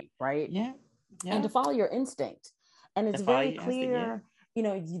dream, right? Yeah. And to follow your instinct. And it's very clear,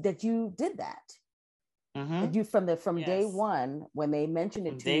 that you did that. Mm-hmm. That you from day one, when they mentioned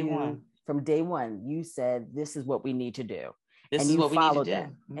it to you, from day one, you said, this is what we need to do. This is what we need to do.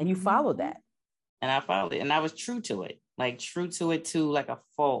 Mm-hmm. And you followed that. And I followed it. And I was true to it, like a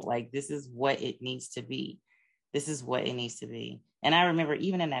fault. Like, this is what it needs to be. This is what it needs to be. And I remember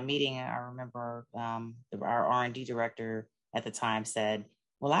even in that meeting, our R&D director at the time said,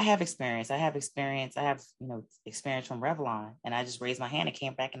 well, I have experience. I have experience from Revlon. And I just raised my hand and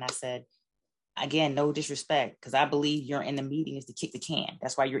came back and I said, again, no disrespect, because I believe you're in the meeting is to kick the can.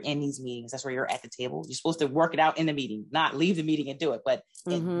 That's why you're in these meetings. That's why you're at the table. You're supposed to work it out in the meeting, not leave the meeting and do it, but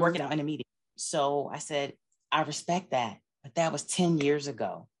work it out in the meeting. So I said, I respect that, but that was 10 years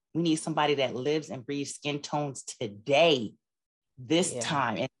ago. We need somebody that lives and breathes skin tones today, this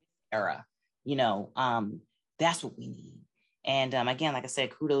time in this era. That's what we need. And again, like I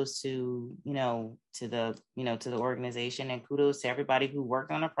said, kudos to the organization, and kudos to everybody who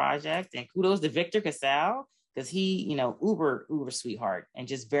worked on the project, and kudos to Victor Casal, because he, uber sweetheart, and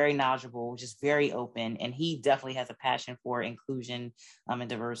just very knowledgeable, just very open. And he definitely has a passion for inclusion and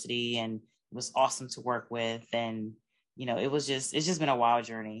diversity, and it was awesome to work with. And it's just been a wild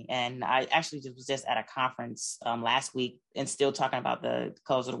journey. And I actually was just at a conference last week and still talking about the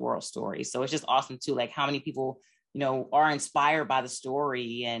Colors of the World story. So it's just awesome too, like how many people, are inspired by the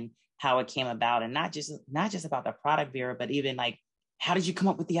story and how it came about. And not just about the product, Vera, but even like, how did you come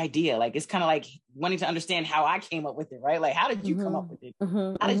up with the idea? Like, it's kind of like wanting to understand how I came up with it, right? Like, how did you come up with it?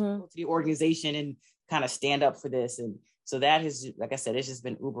 How did you go to the organization and kind of stand up for this? And so that is, like I said, it's just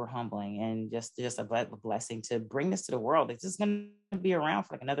been uber humbling, and just a blessing to bring this to the world. It's just going to be around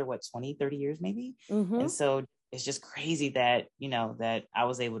for like another, 20, 30 years maybe. And so it's just crazy that, that I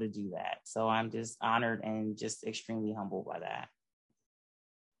was able to do that. So I'm just honored and just extremely humbled by that.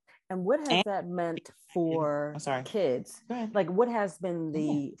 And what has that meant for kids? Like, what has been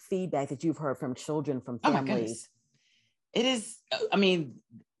the feedback that you've heard from children, from families? It is,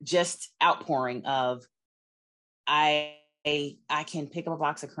 just outpouring of, I can pick up a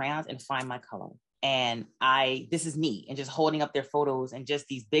box of crayons and find my color. And this is me, and just holding up their photos and just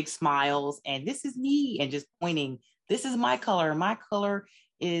these big smiles, and this is me, and just pointing, this is my color. My color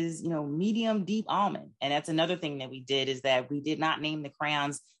is, medium deep almond. And that's another thing that we did, is that we did not name the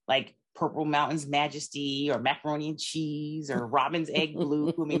crayons like Purple Mountain's Majesty or Macaroni and Cheese or Robin's Egg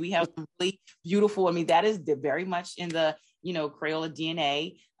Blue. We have some really beautiful, that is very much in the, Crayola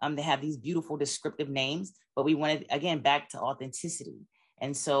DNA. They have these beautiful descriptive names, but we wanted, again, back to authenticity.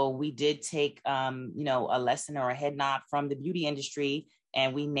 And so we did take, a lesson or a head nod from the beauty industry,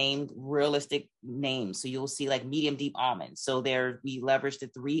 and we named realistic names. So you'll see like medium deep almond. So we leveraged the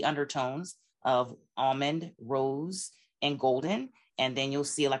 3 undertones of almond, rose, and golden. And then you'll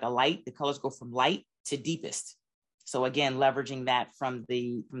see like a light, the colors go from light to deepest. So again, leveraging that from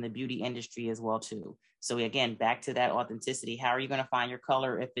the beauty industry as well too. So again, back to that authenticity. How are you going to find your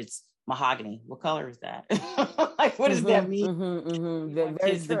color if it's mahogany? What color is that? Like, what does that mean?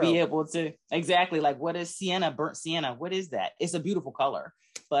 Kids to be able to, exactly, like, what is sienna, burnt sienna? What is that? It's a beautiful color,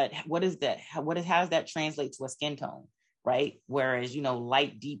 but what is that? How does that translate to a skin tone, right? Whereas,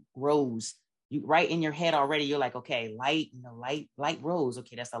 light, deep rose, you right in your head already, you're like, okay, light rose.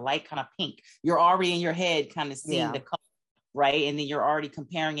 Okay, that's a light kind of pink. You're already in your head kind of seeing the color, right? And then you're already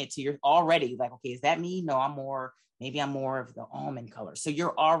comparing it to, you're already like, okay, is that me? No, maybe I'm more of the almond color. So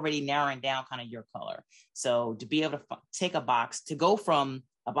you're already narrowing down kind of your color. So to be able to take a box, to go from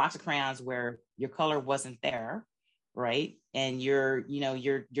a box of crayons where your color wasn't there, right? And you're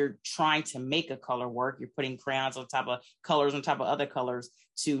trying to make a color work. You're putting crayons on top of colors on top of other colors,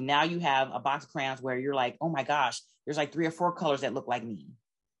 to now you have a box of crayons where you're like, oh my gosh, there's like 3 or 4 colors that look like me.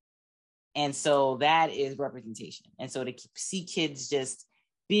 And so that is representation. And so to see kids just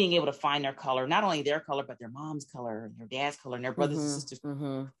being able to find their color, not only their color, but their mom's color and their dad's color and their brothers and sisters'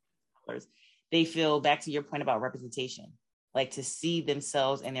 colors. They feel, back to your point about representation, like to see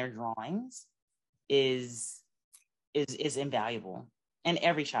themselves in their drawings is invaluable. And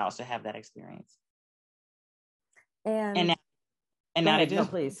every child should have that experience. And now they do. No,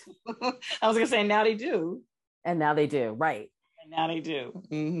 please. I was going to say, now they do. And now they do. Right. And now they do.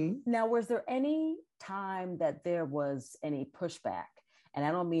 Mm-hmm. Now, was there any time that there was any pushback? And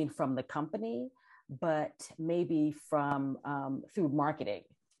I don't mean from the company, but maybe from through marketing.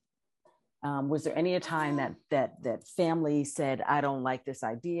 Was there any time that families said, I don't like this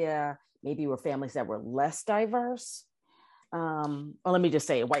idea? Maybe were families that were less diverse? Or let me just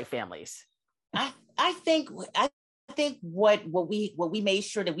say white families. I think what we made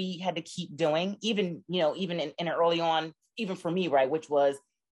sure that we had to keep doing, even in early on, even for me, right, which was,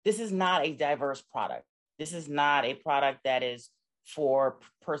 this is not a diverse product. This is not a product that is for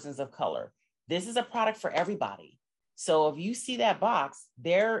persons of color. This is a product for everybody. So if you see that box,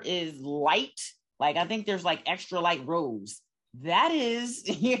 there is light, like I think there's like extra light rose. That is,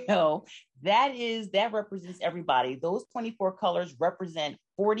 that represents everybody. Those 24 colors represent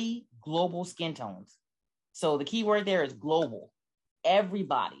 40 global skin tones. So the key word there is global.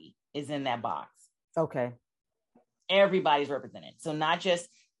 Everybody is in that box. Okay. Everybody's represented. So not just,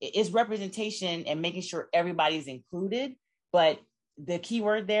 it's representation and making sure everybody's included, but the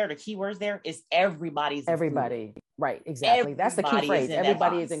keywords there is everybody's everybody included. Right, exactly. That's the key phrase.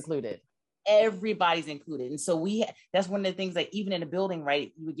 Everybody is included. Everybody's included. And so that's one of the things that even in a building,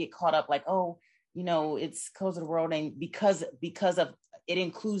 right, you would get caught up like, oh, it's Colors of the World, and because of it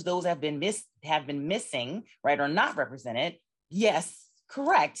includes those that have been missing, right, or not represented. Yes,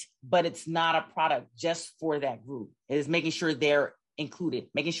 correct, but it's not a product just for that group. It is making sure they're included,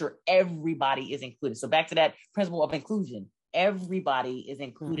 making sure everybody is included. So back to that principle of inclusion, everybody is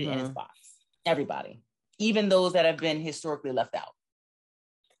included in this box. Everybody, even those that have been historically left out.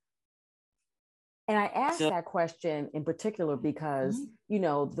 And I asked that question in particular because,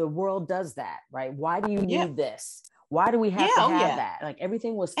 the world does that, right? Why do you need this? Why do we have to have that? Like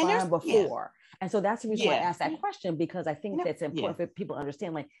everything was fine before. And so that's the reason why I asked that question, because I think that's important for people to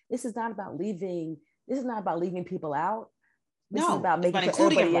understand, like, this is not about leaving people out. This is about making sure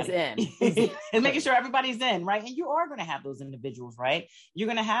everybody is in. And making sure everybody's in, right? And you are going to have those individuals, right?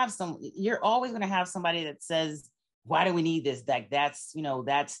 You're always going to have somebody that says, why do we need this? Like that's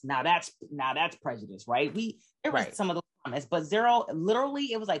prejudice, right? There was some of those comments, but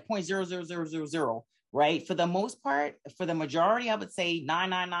literally it was like 0.00000, right? For the most part, for the majority, I would say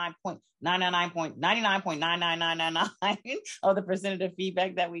 99.999999 of the percent of the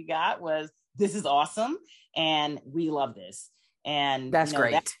feedback that we got was, this is awesome and we love this. And that's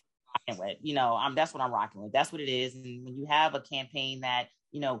great. That's what I'm rocking with. That's what it is. And when you have a campaign that,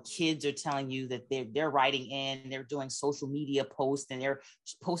 kids are telling you that they're writing in, they're doing social media posts and they're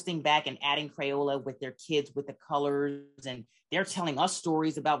posting back and adding Crayola with their kids with the colors, and they're telling us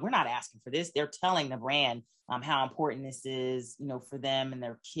stories about, we're not asking for this. They're telling the brand how important this is, for them and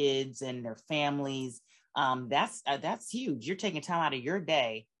their kids and their families. That's huge. You're taking time out of your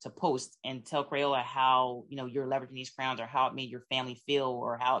day to post and tell Crayola how, you're leveraging these crayons, or how it made your family feel,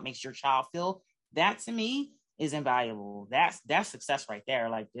 or how it makes your child feel. That to me is invaluable. That's success right there.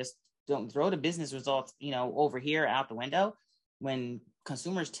 Like, just don't throw the business results, over here out the window. When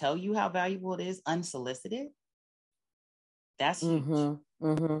consumers tell you how valuable it is unsolicited, that's huge.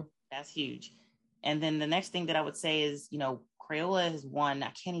 That's huge. And then the next thing that I would say is, Crayola has won,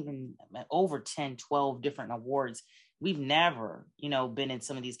 I can't even, over 10, 12 different awards. We've never, been in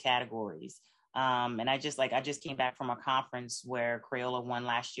some of these categories. And I just came back from a conference where Crayola won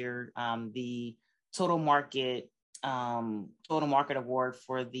last year, the Total Market Award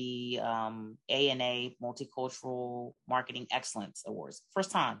for the ANA Multicultural Marketing Excellence Awards. First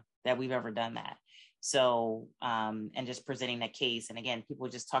time that we've ever done that. So, and just presenting that case. And again, people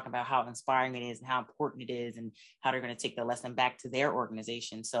just talking about how inspiring it is and how important it is and how they're going to take the lesson back to their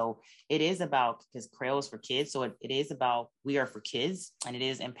organization. So it is about, because Crayola is for kids. So it is about, we are for kids, and it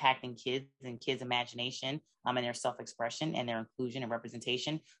is impacting kids and kids' imagination and their self-expression and their inclusion and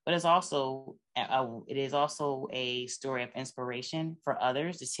representation. But it is also a story of inspiration for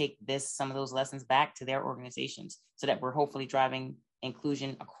others to take some of those lessons back to their organizations, so that we're hopefully driving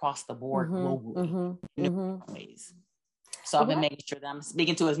inclusion across the board globally in different ways. So I've been making sure that I'm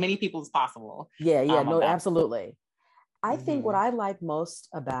speaking to as many people as possible. Absolutely. I think what I like most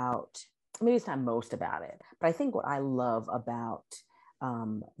about, maybe it's not most about it, but I think what I love about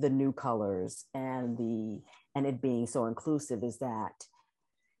the new colors and it being so inclusive is that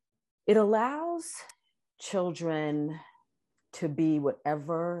it allows children to be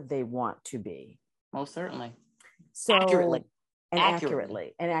whatever they want to be. Most certainly. So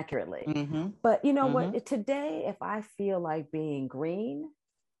accurately. Mm-hmm. But you know what? Today, if I feel like being green,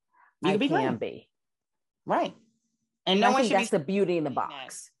 I can be. Right. And I think that's the beauty in the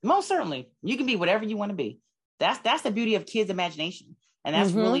box. Most certainly. You can be whatever you want to be. That's the beauty of kids' imagination. And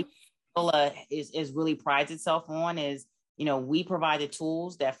that's really is really prides itself on is, you know, we provide the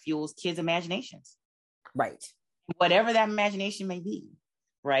tools that fuels kids' imaginations. Right. Whatever that imagination may be,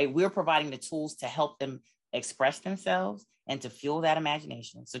 right? We're providing the tools to help them express themselves and to fuel that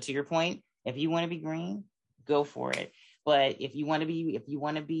imagination. So to your point, if you want to be green, go for it. But if you want to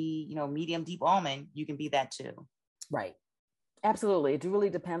be, you know, medium deep almond, you can be that too. Right. Absolutely. It really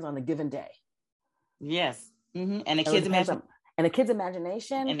depends on the given day. Yes. Mm-hmm. And the kids' imagination. And the kids'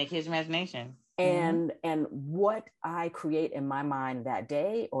 imagination. And the kids' imagination. And what I create in my mind that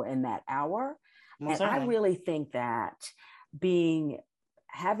day or in that hour. Most and certainly. I really think that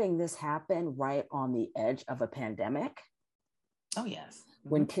having this happen right on the edge of a pandemic. Oh, yes. Mm-hmm.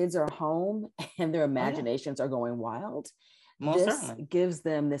 When kids are home and their imaginations are going wild, most this certainly. Gives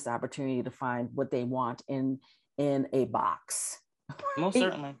them this opportunity to find what they want in a box. Most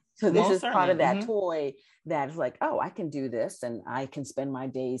certainly. So this is part of that toy that's like, oh, I can do this and I can spend my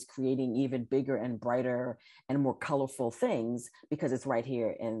days creating even bigger and brighter and more colorful things because it's right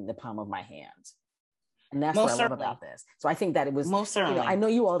here in the palm of my hands. And that's what I love about this. So I think that it was, most certainly. You know, I know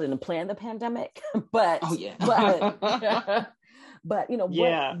you all didn't plan the pandemic, but, but you know,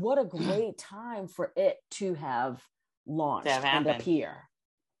 what a great time for it to have launched and appear.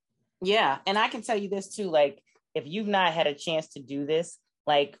 Yeah. And I can tell you this too, like, if you've not had a chance to do this,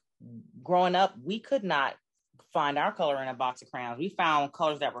 like growing up, we could not find our color in a box of crayons. We found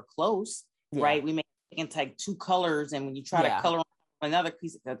colors that were close, right? We can take two colors, and when you try to color another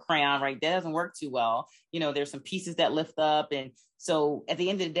piece of crayon, right, that doesn't work too well. You know, there's some pieces that lift up. And so at the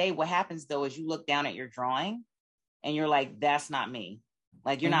end of the day, what happens though, is you look down at your drawing and you're like, that's not me.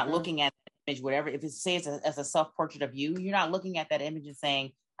 Like, you're not looking at the image, whatever. If it says as a self-portrait of you, you're not looking at that image and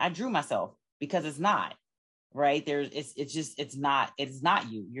saying, I drew myself, because it's not. Right. It's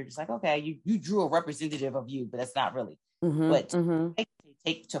not you. You're just like, okay, you drew a representative of you, but that's not really. But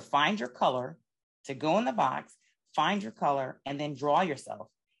take to find your color, to go in the box, find your color, and then draw yourself.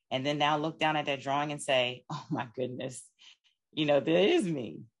 And then now look down at that drawing and say, oh my goodness, you know, that is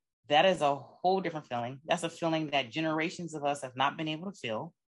me. That is a whole different feeling. That's a feeling that generations of us have not been able to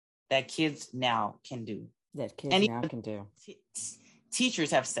feel, that kids now can do.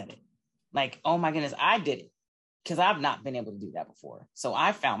 Teachers have said it. Like, oh my goodness, I did it. Because I've not been able to do that before. So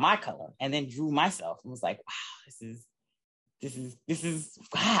I found my color and then drew myself and was like, wow, this is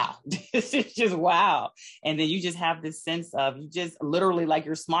wow. This is just wow. And then you just have this sense of, you just literally like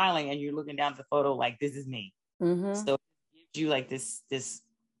you're smiling and you're looking down at the photo like, this is me. So it gives you like this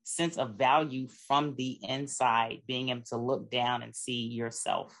sense of value from the inside, being able to look down and see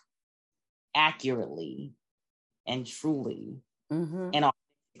yourself accurately and truly and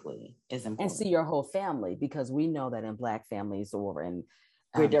is important. And see your whole family, because we know that in Black families or in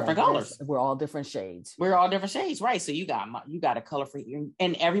we're different colors. We're all different shades. We're all different shades, right? So you got a color for you,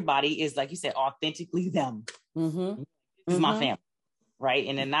 and everybody is, like you said, authentically them. This is my family, right?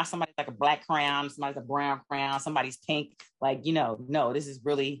 And then not somebody's like a black crayon, somebody's a brown crayon, somebody's pink. Like, you know, no, this is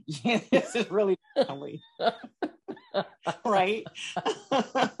really family, right?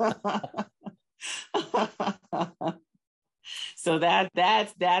 So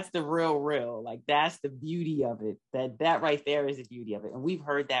that's the real, like, that's the beauty of it. That right there is the beauty of it. And we've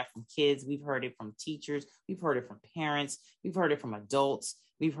heard that from kids. We've heard it from teachers. We've heard it from parents. We've heard it from adults.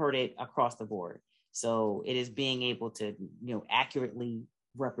 We've heard it across the board. So it is being able to, you know, accurately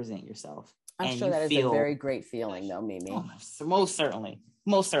represent yourself. I'm sure that is a very great feeling though, Mimi. Oh, so most certainly.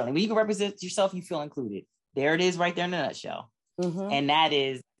 When you can represent yourself, you feel included. There it is right there in a nutshell. And that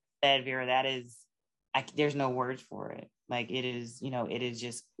is, Vera, that is, there's no words for it. Like, it is, you know, it is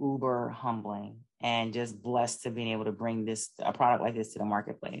just uber humbling and just blessed to being able to bring a product like this to the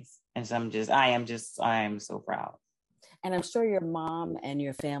marketplace. And so I am so proud. And I'm sure your mom and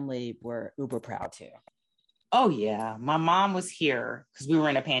your family were uber proud too. Oh yeah. My mom was here because we were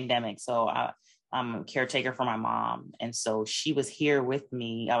in a pandemic. So I'm a caretaker for my mom. And so she was here with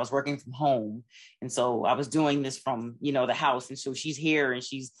me. I was working from home. And so I was doing this from, you know, the house. And so she's here and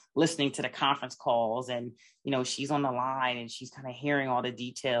she's listening to the conference calls, and, you know, she's on the line and she's kind of hearing all the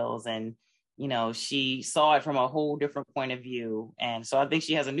details. And, you know, she saw it from a whole different point of view. And so I think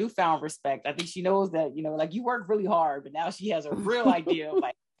she has a newfound respect. I think she knows that, you know, like, you work really hard, but now she has a real idea of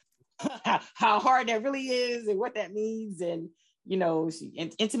like how hard that really is and what that means. And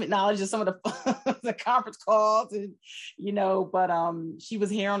intimate knowledge of some of the the conference calls, and but she was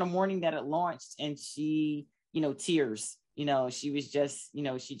here on the morning that it launched, and she, tears, she was just,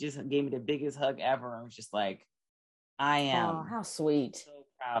 she just gave me the biggest hug ever. I was just like, I am, oh, how sweet, so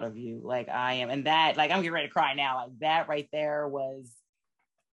proud of you. Like I am. And that, like, I'm getting ready to cry now. Like that right there was,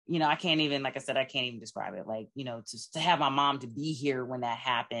 I can't even, like I said, I can't even describe it. Like, to have my mom to be here when that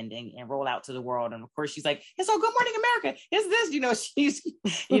happened and roll out to the world. And of course she's like, it's all Good Morning America. It's this, she's,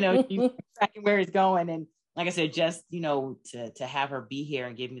 she's tracking where it's going. And like I said, just, to have her be here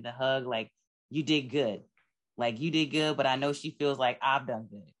and give me the hug, like, you did good. Like you did good, but I know she feels like I've done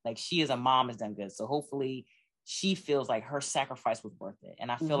good. Like she as a mom has done good. So hopefully she feels like her sacrifice was worth it. And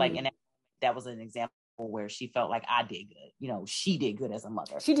I feel like that was an example where she felt like I did good. She did good as a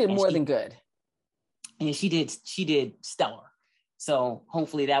mother. She did more than good. And she did stellar. So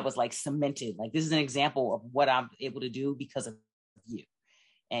hopefully that was like cemented. Like this is an example of what I'm able to do because of you,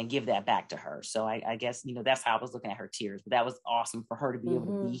 and give that back to her. So I guess, that's how I was looking at her tears, but that was awesome for her to be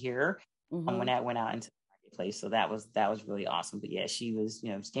able to be here when that went out into the marketplace. So that was really awesome. But yeah, she was,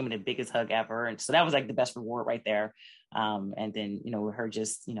 she gave me the biggest hug ever. And so that was like the best reward right there. And then, her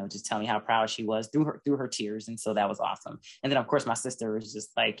just telling me how proud she was through her tears. And so that was awesome. And then of course my sister was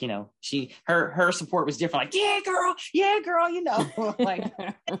just like, her support was different. Like, yeah, girl, like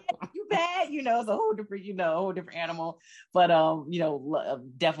you bad, it's a whole different animal. But,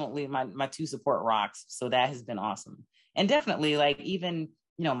 definitely my two support rocks. So that has been awesome. And definitely like even,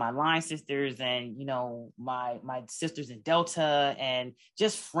 my line sisters and, my sisters in Delta and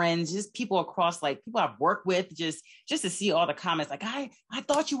just friends, just people across, like people I've worked with, just to see all the comments, like, I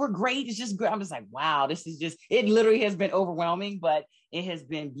thought you were great. It's just great. I'm just like, wow, this is just, it literally has been overwhelming, but it has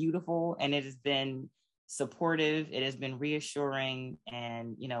been beautiful and it has been supportive. It has been reassuring.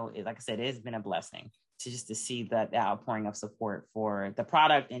 And, like I said, it has been a blessing to see that outpouring of support for the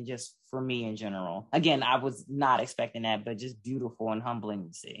product and just for me in general. Again, I was not expecting that, but just beautiful and humbling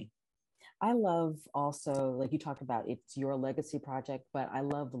to see. I love also, like you talked about, it's your legacy project, but I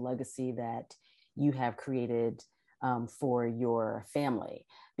love the legacy that you have created for your family,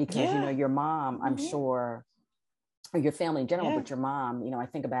 because, your mom, I'm sure, or your family in general, but your mom, I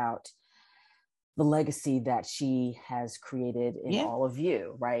think about the legacy that she has created in all of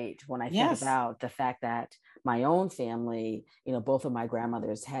you, right? When I think about the fact that my own family, both of my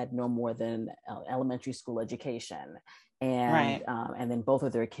grandmothers had no more than elementary school education. And, and then both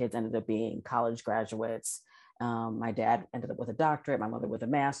of their kids ended up being college graduates. My dad ended up with a doctorate, my mother with a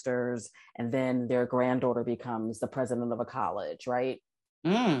master's, and then their granddaughter becomes the president of a college, right?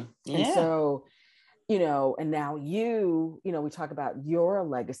 And so, and now we talk about your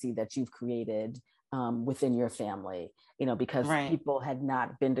legacy that you've created within your family, because people had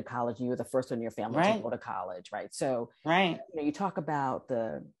not been to college and you were the first one in your family to go to college, right? So, you talk about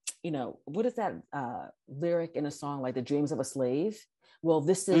the, what is that lyric in a song, like the dreams of a slave? Well,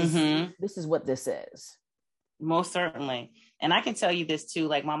 this is what this is. Most certainly. And I can tell you this too,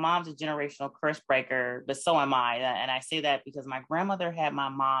 like my mom's a generational curse breaker, but so am I. And I say that because my grandmother had my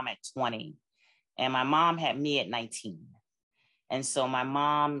mom at 20. And my mom had me at 19. And so my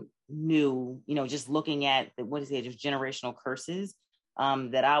mom knew, just looking at just generational curses,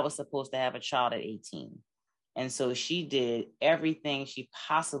 that I was supposed to have a child at 18. And so she did everything she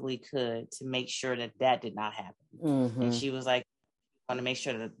possibly could to make sure that did not happen. And she was like, I want to make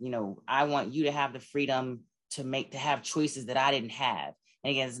sure that, I want you to have the freedom to have choices that I didn't have.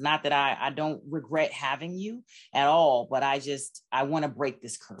 And again, it's not that I don't regret having you at all, but I want to break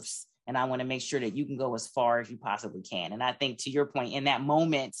this curse. And I want to make sure that you can go as far as you possibly can. And I think to your point, in that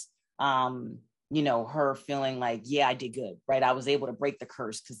moment, her feeling like, yeah, I did good, right? I was able to break the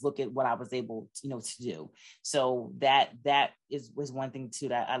curse because look at what I was able, to do. So that was one thing too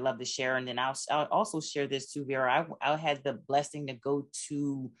that I love to share. And then I'll also share this too, Vera. I had the blessing to go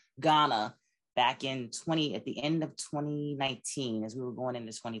to Ghana back at the end of 2019, as we were going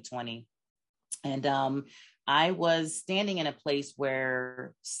into 2020. And I was standing in a place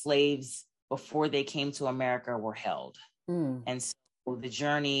where slaves, before they came to America, were held. And so the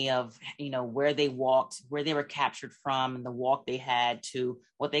journey of, where they walked, where they were captured from, and the walk they had to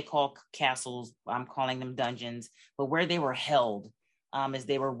what they call castles, I'm calling them dungeons, but where they were held as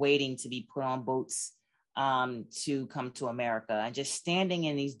they were waiting to be put on boats to come to America. And just standing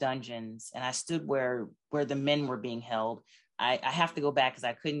in these dungeons, and I stood where the men were being held. I have to go back because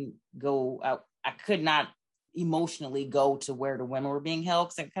I couldn't go out. I could not emotionally go to where the women were being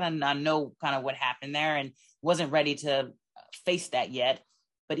held because I know what happened there and wasn't ready to face that yet.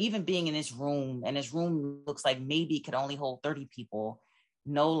 But even being in this room, and this room looks like maybe it could only hold 30 people,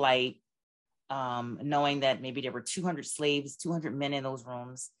 no light, knowing that maybe there were 200 slaves, 200 men in those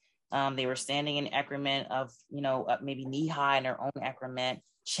rooms. They were standing in excrement of, maybe knee high in their own excrement,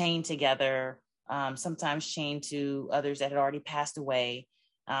 chained together, sometimes chained to others that had already passed away.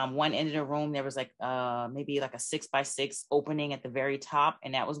 One end of the room, there was maybe like a 6x6 opening at the very top.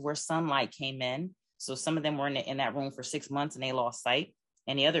 And that was where sunlight came in. So some of them were in that room for 6 months and they lost sight.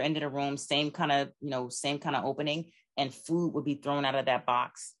 And the other end of the room, same kind of opening, and food would be thrown out of that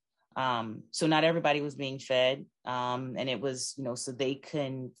box. So not everybody was being fed. And it was, so they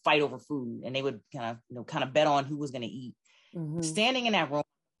can fight over food, and they would kind of bet on who was going to eat. Mm-hmm. Standing in that room,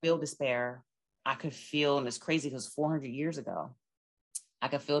 I feel despair. I could feel, and it's crazy because 400 years ago, I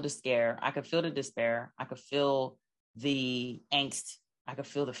could feel the scare. I could feel the despair. I could feel the angst. I could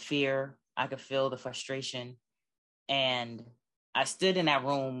feel the fear. I could feel the frustration. And I stood in that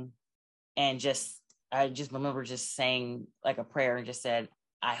room and I just remember just saying like a prayer and just said,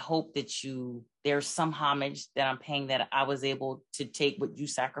 I hope that there's some homage that I'm paying, that I was able to take what you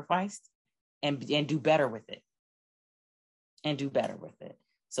sacrificed and do better with it.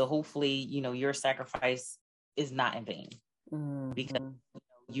 So hopefully, your sacrifice is not in vain, mm-hmm. because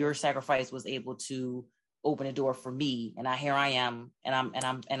your sacrifice was able to open a door for me, and here I am, and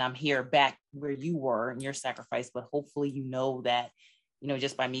I'm here back where you were in your sacrifice. But hopefully, that,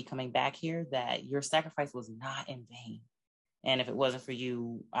 just by me coming back here, that your sacrifice was not in vain. And if it wasn't for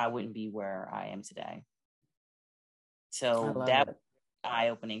you, I wouldn't be where I am today. So that was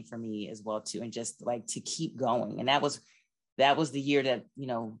eye-opening for me as well too, and just like to keep going. And that was the year that,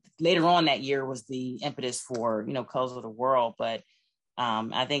 later on that year was the impetus for, Colors of the World. But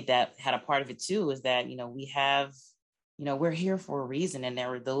I think that had a part of it too, is that, we have, we're here for a reason, and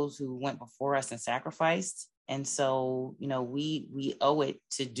there were those who went before us and sacrificed. And so, we owe it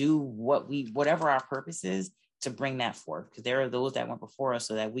to do whatever our purpose is, to bring that forth, because there are those that went before us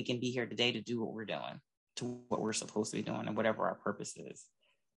so that we can be here today to do what we're doing, to what we're supposed to be doing, and whatever our purpose is.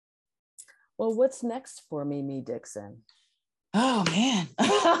 Well, what's next for Mimi Dixon? Oh man.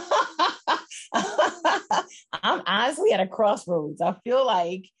 I'm honestly at a crossroads. I feel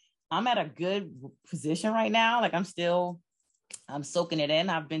like I'm at a good position right now. Like I'm soaking it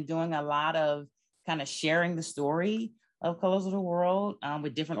in. I've been doing a lot of kind of sharing the story of Colors of the World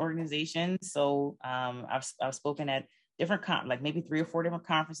with different organizations. So I've spoken at different, maybe 3 or 4 different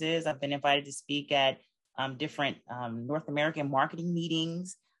conferences. I've been invited to speak at different North American marketing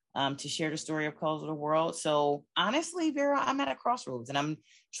meetings to share the story of Colors of the World. So honestly, Vera, I'm at a crossroads, and I'm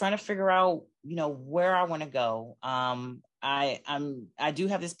trying to figure out, where I want to go. I do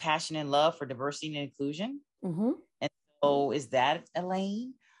have this passion and love for diversity and inclusion. Mm-hmm. And so is that a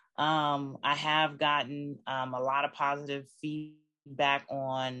lane? I have gotten a lot of positive feedback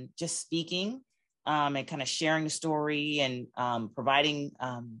on just speaking and kind of sharing the story and providing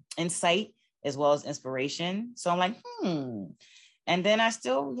insight as well as inspiration. So I'm like, And then I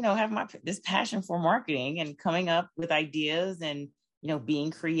still, have this passion for marketing and coming up with ideas and,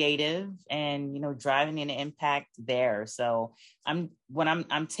 being creative and, driving an impact there. So I'm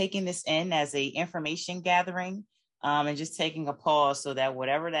taking this in as a information gathering. And just taking a pause so that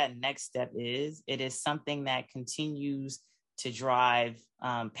whatever that next step is, it is something that continues to drive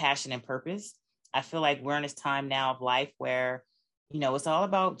passion and purpose. I feel like we're in this time now of life where, it's all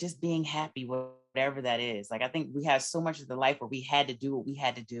about just being happy, whatever that is. Like, I think we have so much of the life where we had to do what we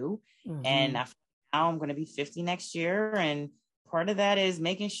had to do. Mm-hmm. And I feel like now I'm going to be 50 next year. And part of that is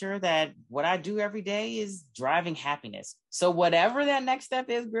making sure that what I do every day is driving happiness. So whatever that next step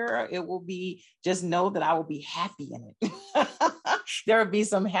is, girl, it will be, just know that I will be happy in it. There will be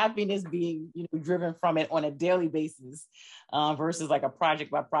some happiness being, driven from it on a daily basis versus like a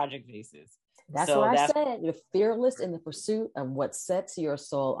project by project basis. That's what I said. You're fearless in the pursuit of what sets your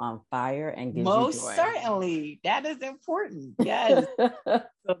soul on fire and gives you joy. Most certainly. That is important. Yes.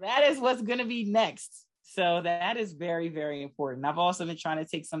 So that is what's going to be next. So that is very, very important. I've also been trying to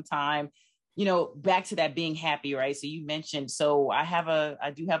take some time, back to that being happy, right? So you mentioned,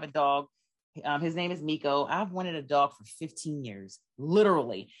 I do have a dog. His name is Miko. I've wanted a dog for 15 years,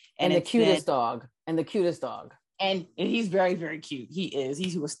 literally. And the cutest dog. And he's very, very cute.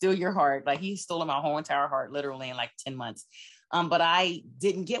 He will steal your heart. Like, he's stolen my whole entire heart, literally in like 10 months. But I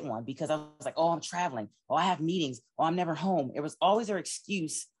didn't get one because I was like, oh, I'm traveling. Oh, I have meetings. Oh, I'm never home. It was always their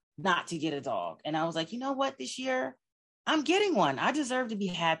excuse not to get a dog. And I was like, you know what, this year I'm getting one. I deserve to be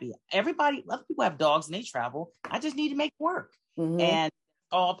happy. Other people have dogs and they travel. I just need to make it work. Mm-hmm. And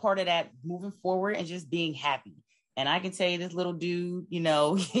all part of that moving forward and just being happy. And I can tell you, this little dude,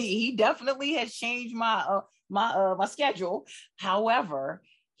 he definitely has changed my schedule. However,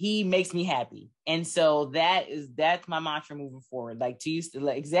 he makes me happy. And so that's my mantra moving forward. Like to use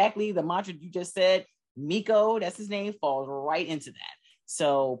like exactly the mantra you just said, Miko, that's his name, falls right into that.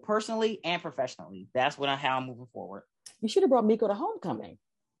 So personally and professionally, that's how I'm moving forward. You should have brought Miko to homecoming.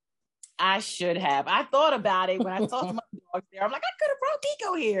 I should have. I thought about it when I talked to my dogs there. I'm like, I could have brought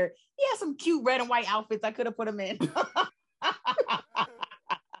Miko here. He has some cute red and white outfits. I could have put him in.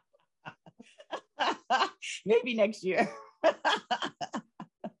 Maybe next year.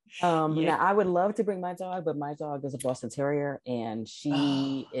 Now I would love to bring my dog, but my dog is a Boston Terrier and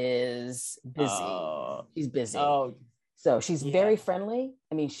she is busy. She's busy. So she's very friendly.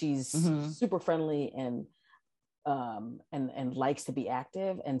 I mean, she's super friendly and likes to be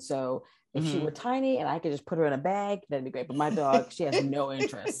active. And so if she were tiny and I could just put her in a bag, that'd be great. But my dog, she has no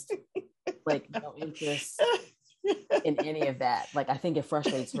interest, no interest in any of that. Like, I think it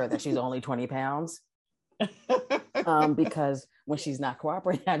frustrates her that she's only 20 pounds. Because when she's not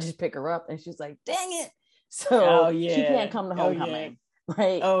cooperating, I just pick her up and she's like, dang it. So she can't come to homecoming.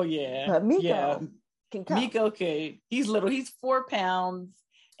 Right. Oh yeah. But Miko can come. Miko can. He's little. He's 4 pounds.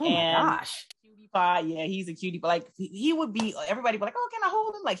 Oh my gosh. Cutie pie. Yeah, he's a cutie. But like he would be, everybody would be like, oh, can I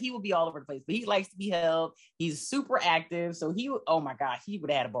hold him? Like he would be all over the place. But he likes to be held. He's super active. So he would, oh my gosh, he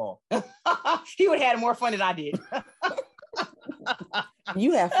would have had a ball. He would have had more fun than I did.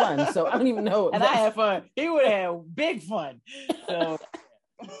 You have fun, so I don't even know. And I had fun. He would have big fun. So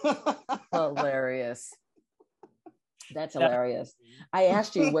hilarious. That's hilarious. I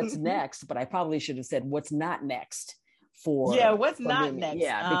asked you what's next, but I probably should have said what's not next for what's not next.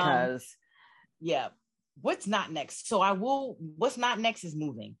 Yeah, because what's not next. So what's not next is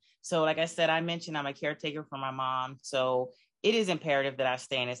moving. So like I said, I mentioned I'm a caretaker for my mom. So it is imperative that I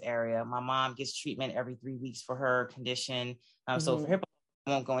stay in this area. My mom gets treatment every 3 weeks for her condition. So for her,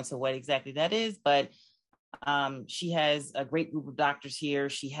 I won't go into what exactly that is, but she has a great group of doctors here.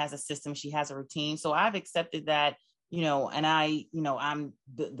 She has a system. She has a routine. So I've accepted that, and I'm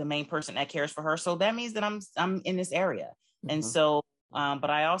the main person that cares for her. So that means that I'm in this area. And so, but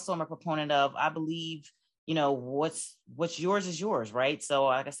I also am a proponent of, I believe, what's yours is yours, right? So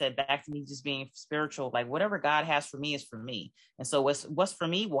like I said, back to me just being spiritual, like whatever God has for me is for me. And so what's for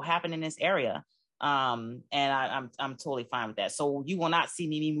me will happen in this area. And I'm totally fine with that. So you will not see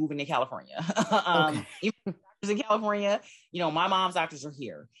me moving to California. Even doctors in California, my mom's doctors are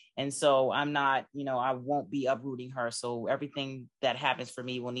here. And so I'm not, I won't be uprooting her. So everything that happens for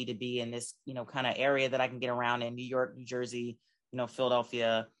me will need to be in this, kind of area that I can get around in New York, New Jersey,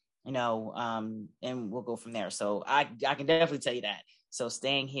 Philadelphia, and we'll go from there. So I can definitely tell you that. So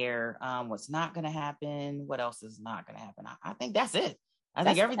staying here, what's not going to happen? What else is not going to happen? I think that's it. I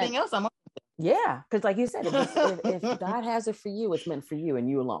think everything else I'm. Yeah, because like you said, if God has it for you, it's meant for you and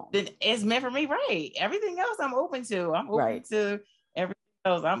you alone. Then it's meant for me, right? Everything else I'm open to. I'm open to everything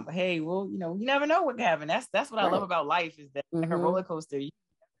else. You never know what can happen. That's what I love about life, is that like a roller coaster. You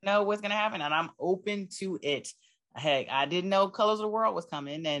never know what's gonna happen, and I'm open to it. Heck, I didn't know Colors of the World was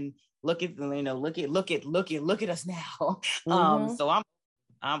coming, and look at us now. So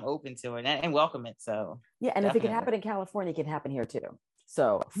I'm open to it and welcome it. So yeah, and definitely. If it can happen in California, it can happen here too.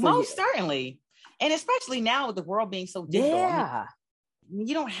 So most certainly, and especially now with the world being so digital,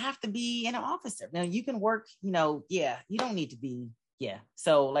 you don't have to be in an office. Now you can work. You don't need to be. Yeah.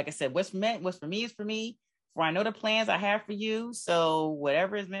 So like I said, what's for me is for me. For I know the plans I have for you. So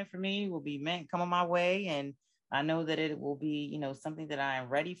whatever is meant for me will be meant, come on my way, and I know that it will be, something that I am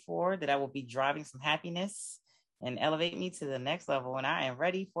ready for. That I will be driving some happiness and elevate me to the next level, and I am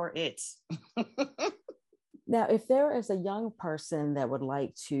ready for it. Now, if there is a young person that would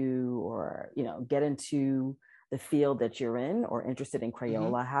like to, or, get into the field that you're in or interested in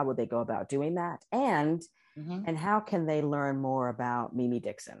Crayola, how would they go about doing that? And how can they learn more about Mimi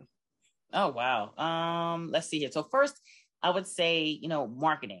Dixon? Oh, wow. Let's see here. So first, I would say,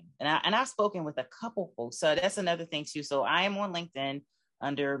 marketing. And I've spoken with a couple folks. So that's another thing too. So I am on LinkedIn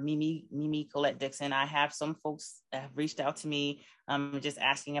under Mimi Colette Dixon. I have some folks that have reached out to me, just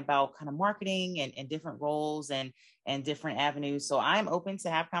asking about kind of marketing and different roles and different avenues. So I'm open to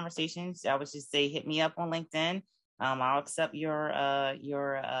have conversations. I would just say, hit me up on LinkedIn. I'll accept your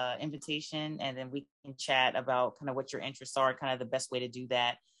invitation, and then we can chat about kind of what your interests are, kind of the best way to do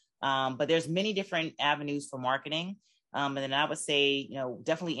that. But there's many different avenues for marketing. And then I would say,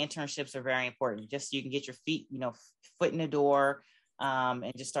 definitely internships are very important, just so you can get your foot in the door.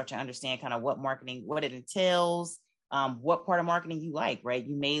 And just start to understand kind of what it entails, what part of marketing you like, right?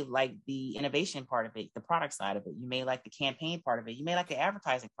 You may like the innovation part of it, the product side of it. You may like the campaign part of it. You may like the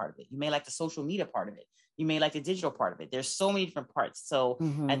advertising part of it. You may like the social media part of it. You may like the digital part of it. There's so many different parts. So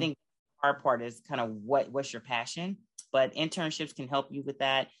I think our part is kind of what's your passion. but internships can help you with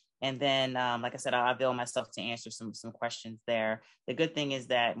that. And then, like I said, I avail myself to answer some questions there. The good thing is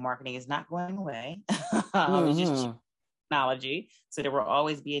that marketing is not going away. It's just technology. So there will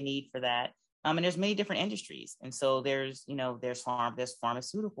always be a need for that. And there's many different industries. And so there's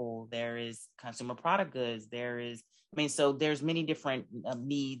pharmaceutical, there is consumer product goods, so there's many different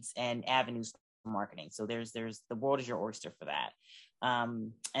needs and avenues for marketing. So there's the world is your oyster for that.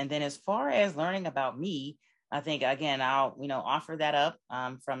 And then as far as learning about me, I think, again, I'll, offer that up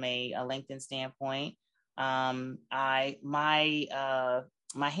from a LinkedIn standpoint. My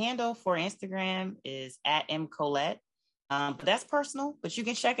handle for Instagram is @mcolette. But that's personal, but you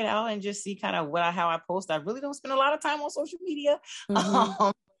can check it out and just see kind of how I post. I really don't spend a lot of time on social media.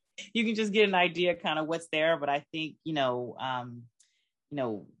 You can just get an idea kind of what's there. But I think,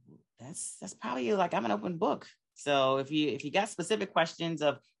 that's probably like, I'm an open book. So if you got specific questions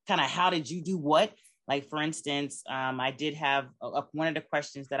of kind of how did you do what, like, for instance, I did have one of the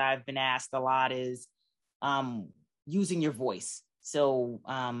questions that I've been asked a lot is using your voice. So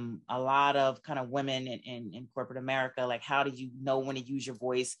a lot of kind of women in corporate America, like, how do you know when to use your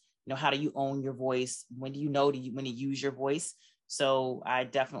voice? How do you own your voice? When do you know when to use your voice? So I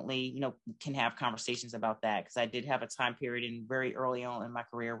definitely, can have conversations about that, because I did have a time period very early on in my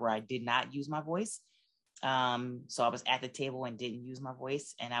career where I did not use my voice. So I was at the table and didn't use my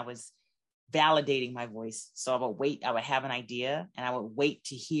voice, and I was validating my voice. So I would have an idea and I would wait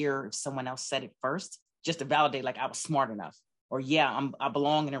to hear if someone else said it first, just to validate, like, I was smart enough, or I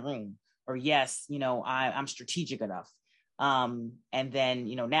belong in a room, or yes, I'm strategic enough. And then,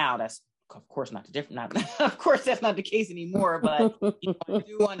 now that's, of course, of course, that's not the case anymore, but I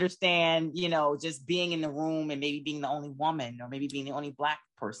do understand, just being in the room and maybe being the only woman, or maybe being the only Black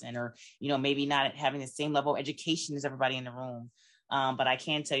person, or, maybe not having the same level of education as everybody in the room. But I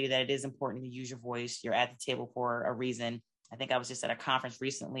can tell you that it is important to use your voice. You're at the table for a reason. I think I was just at a conference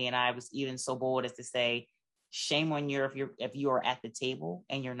recently, and I was even so bold as to say, shame on you if you are at the table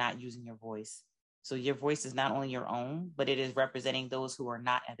and you're not using your voice. So your voice is not only your own, but it is representing those who are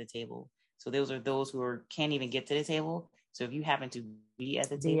not at the table. So those are those who can't even get to the table. So if you happen to be at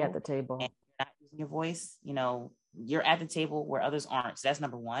the table and you're not using your voice, you're at the table where others aren't. So that's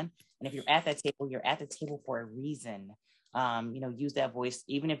number one. And if you're at that table, you're at the table for a reason. Use that voice,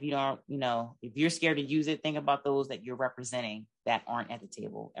 even if you don't, if you're scared to use it, think about those that you're representing that aren't at the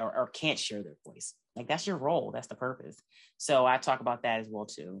table or can't share their voice. Like, that's your role. That's the purpose. So I talk about that as well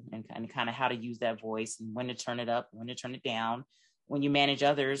too, and kind of how to use that voice and when to turn it up, when to turn it down. When you manage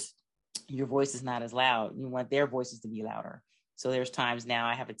others, your voice is not as loud. You want their voices to be louder. So there's times now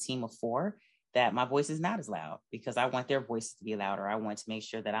I have a team of 4 that my voice is not as loud, because I want their voices to be louder. I want to make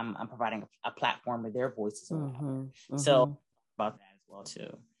sure that I'm providing a platform where their voices are louder. So about that as well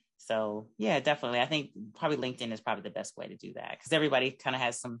too. So yeah, definitely. I think probably LinkedIn is probably the best way to do that, because everybody kind of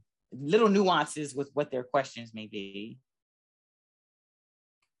has some little nuances with what their questions may be.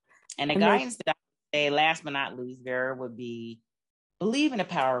 And the guidance that I would say, last but not least, Vera, would be believe in the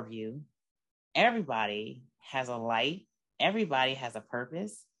power of you. Everybody has a light. Everybody has a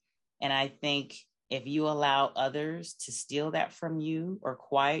purpose. And I think if you allow others to steal that from you, or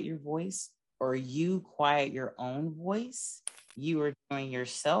quiet your voice, or you quiet your own voice, you are doing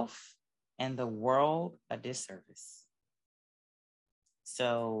yourself and the world a disservice.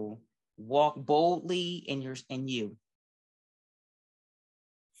 So walk boldly in you,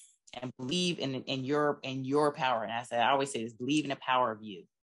 and believe in your power. And I always say this: believe in the power of you.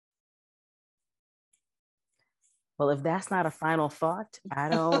 Well, if that's not a final thought, I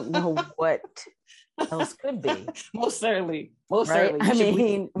don't know what else could be. Most certainly. I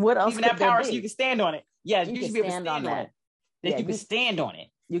mean, what else could that there power be? So you can stand on it. Yes, you should be able to stand on that. That you can stand on it.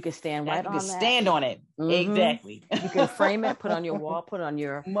 You can stand right on that. You can stand on it. Exactly. You can frame it, put on your wall, put on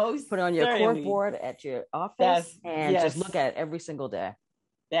your corkboard at your office, and just look at it every single day.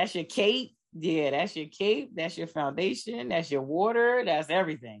 That's your cape. Yeah, that's your cape. That's your foundation. That's your water. That's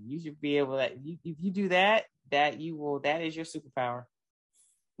everything. You should be able to, if you do that, that is your superpower.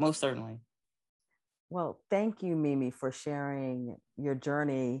 Most certainly. Well, thank you, Mimi, for sharing your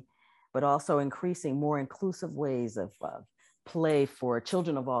journey, but also increasing more inclusive ways of play for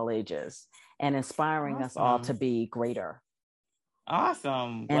children of all ages, and inspiring us all to be greater.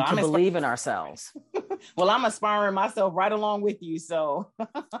 Awesome. And to believe in ourselves. Well, I'm inspiring myself right along with you. So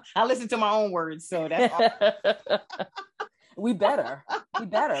I listen to my own words. So that's awesome. We better,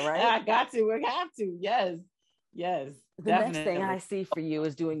 right? I got to. We have to. Yes. The next thing I see for you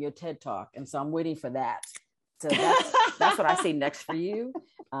is doing your TED Talk. And so I'm waiting for that. So that's what I see next for you.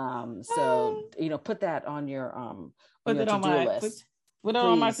 So, put that on your to-do list. Put it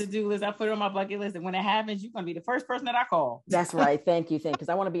on my to-do list. I put it on my bucket list. And when it happens, you're going to be the first person that I call. That's right. Thank you. Because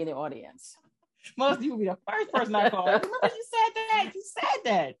I want to be in the audience. Most of you will be the first person I call. Remember you said that? You said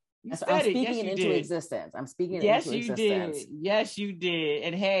that. I'm speaking it into existence. I'm speaking it into existence. Yes, you did.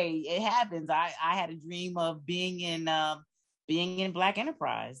 And hey, it happens. I had a dream of being in Black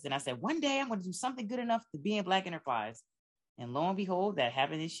Enterprise. And I said, one day I'm going to do something good enough to be in Black Enterprise. And lo and behold, that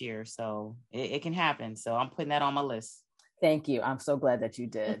happened this year. So it can happen. So I'm putting that on my list. Thank you. I'm so glad that you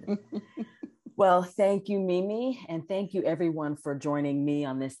did. Well, thank you, Mimi. And thank you, everyone, for joining me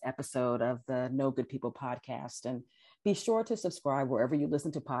on this episode of the No Good People podcast. And be sure to subscribe wherever you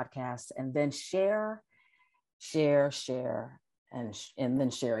listen to podcasts, and then share, and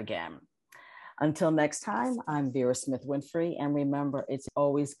then share again. Until next time, I'm Vera Smith-Winfrey. And remember, it's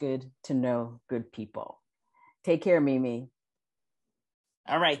always good to know good people. Take care, Mimi.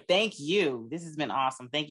 All right. Thank you. This has been awesome. Thank you.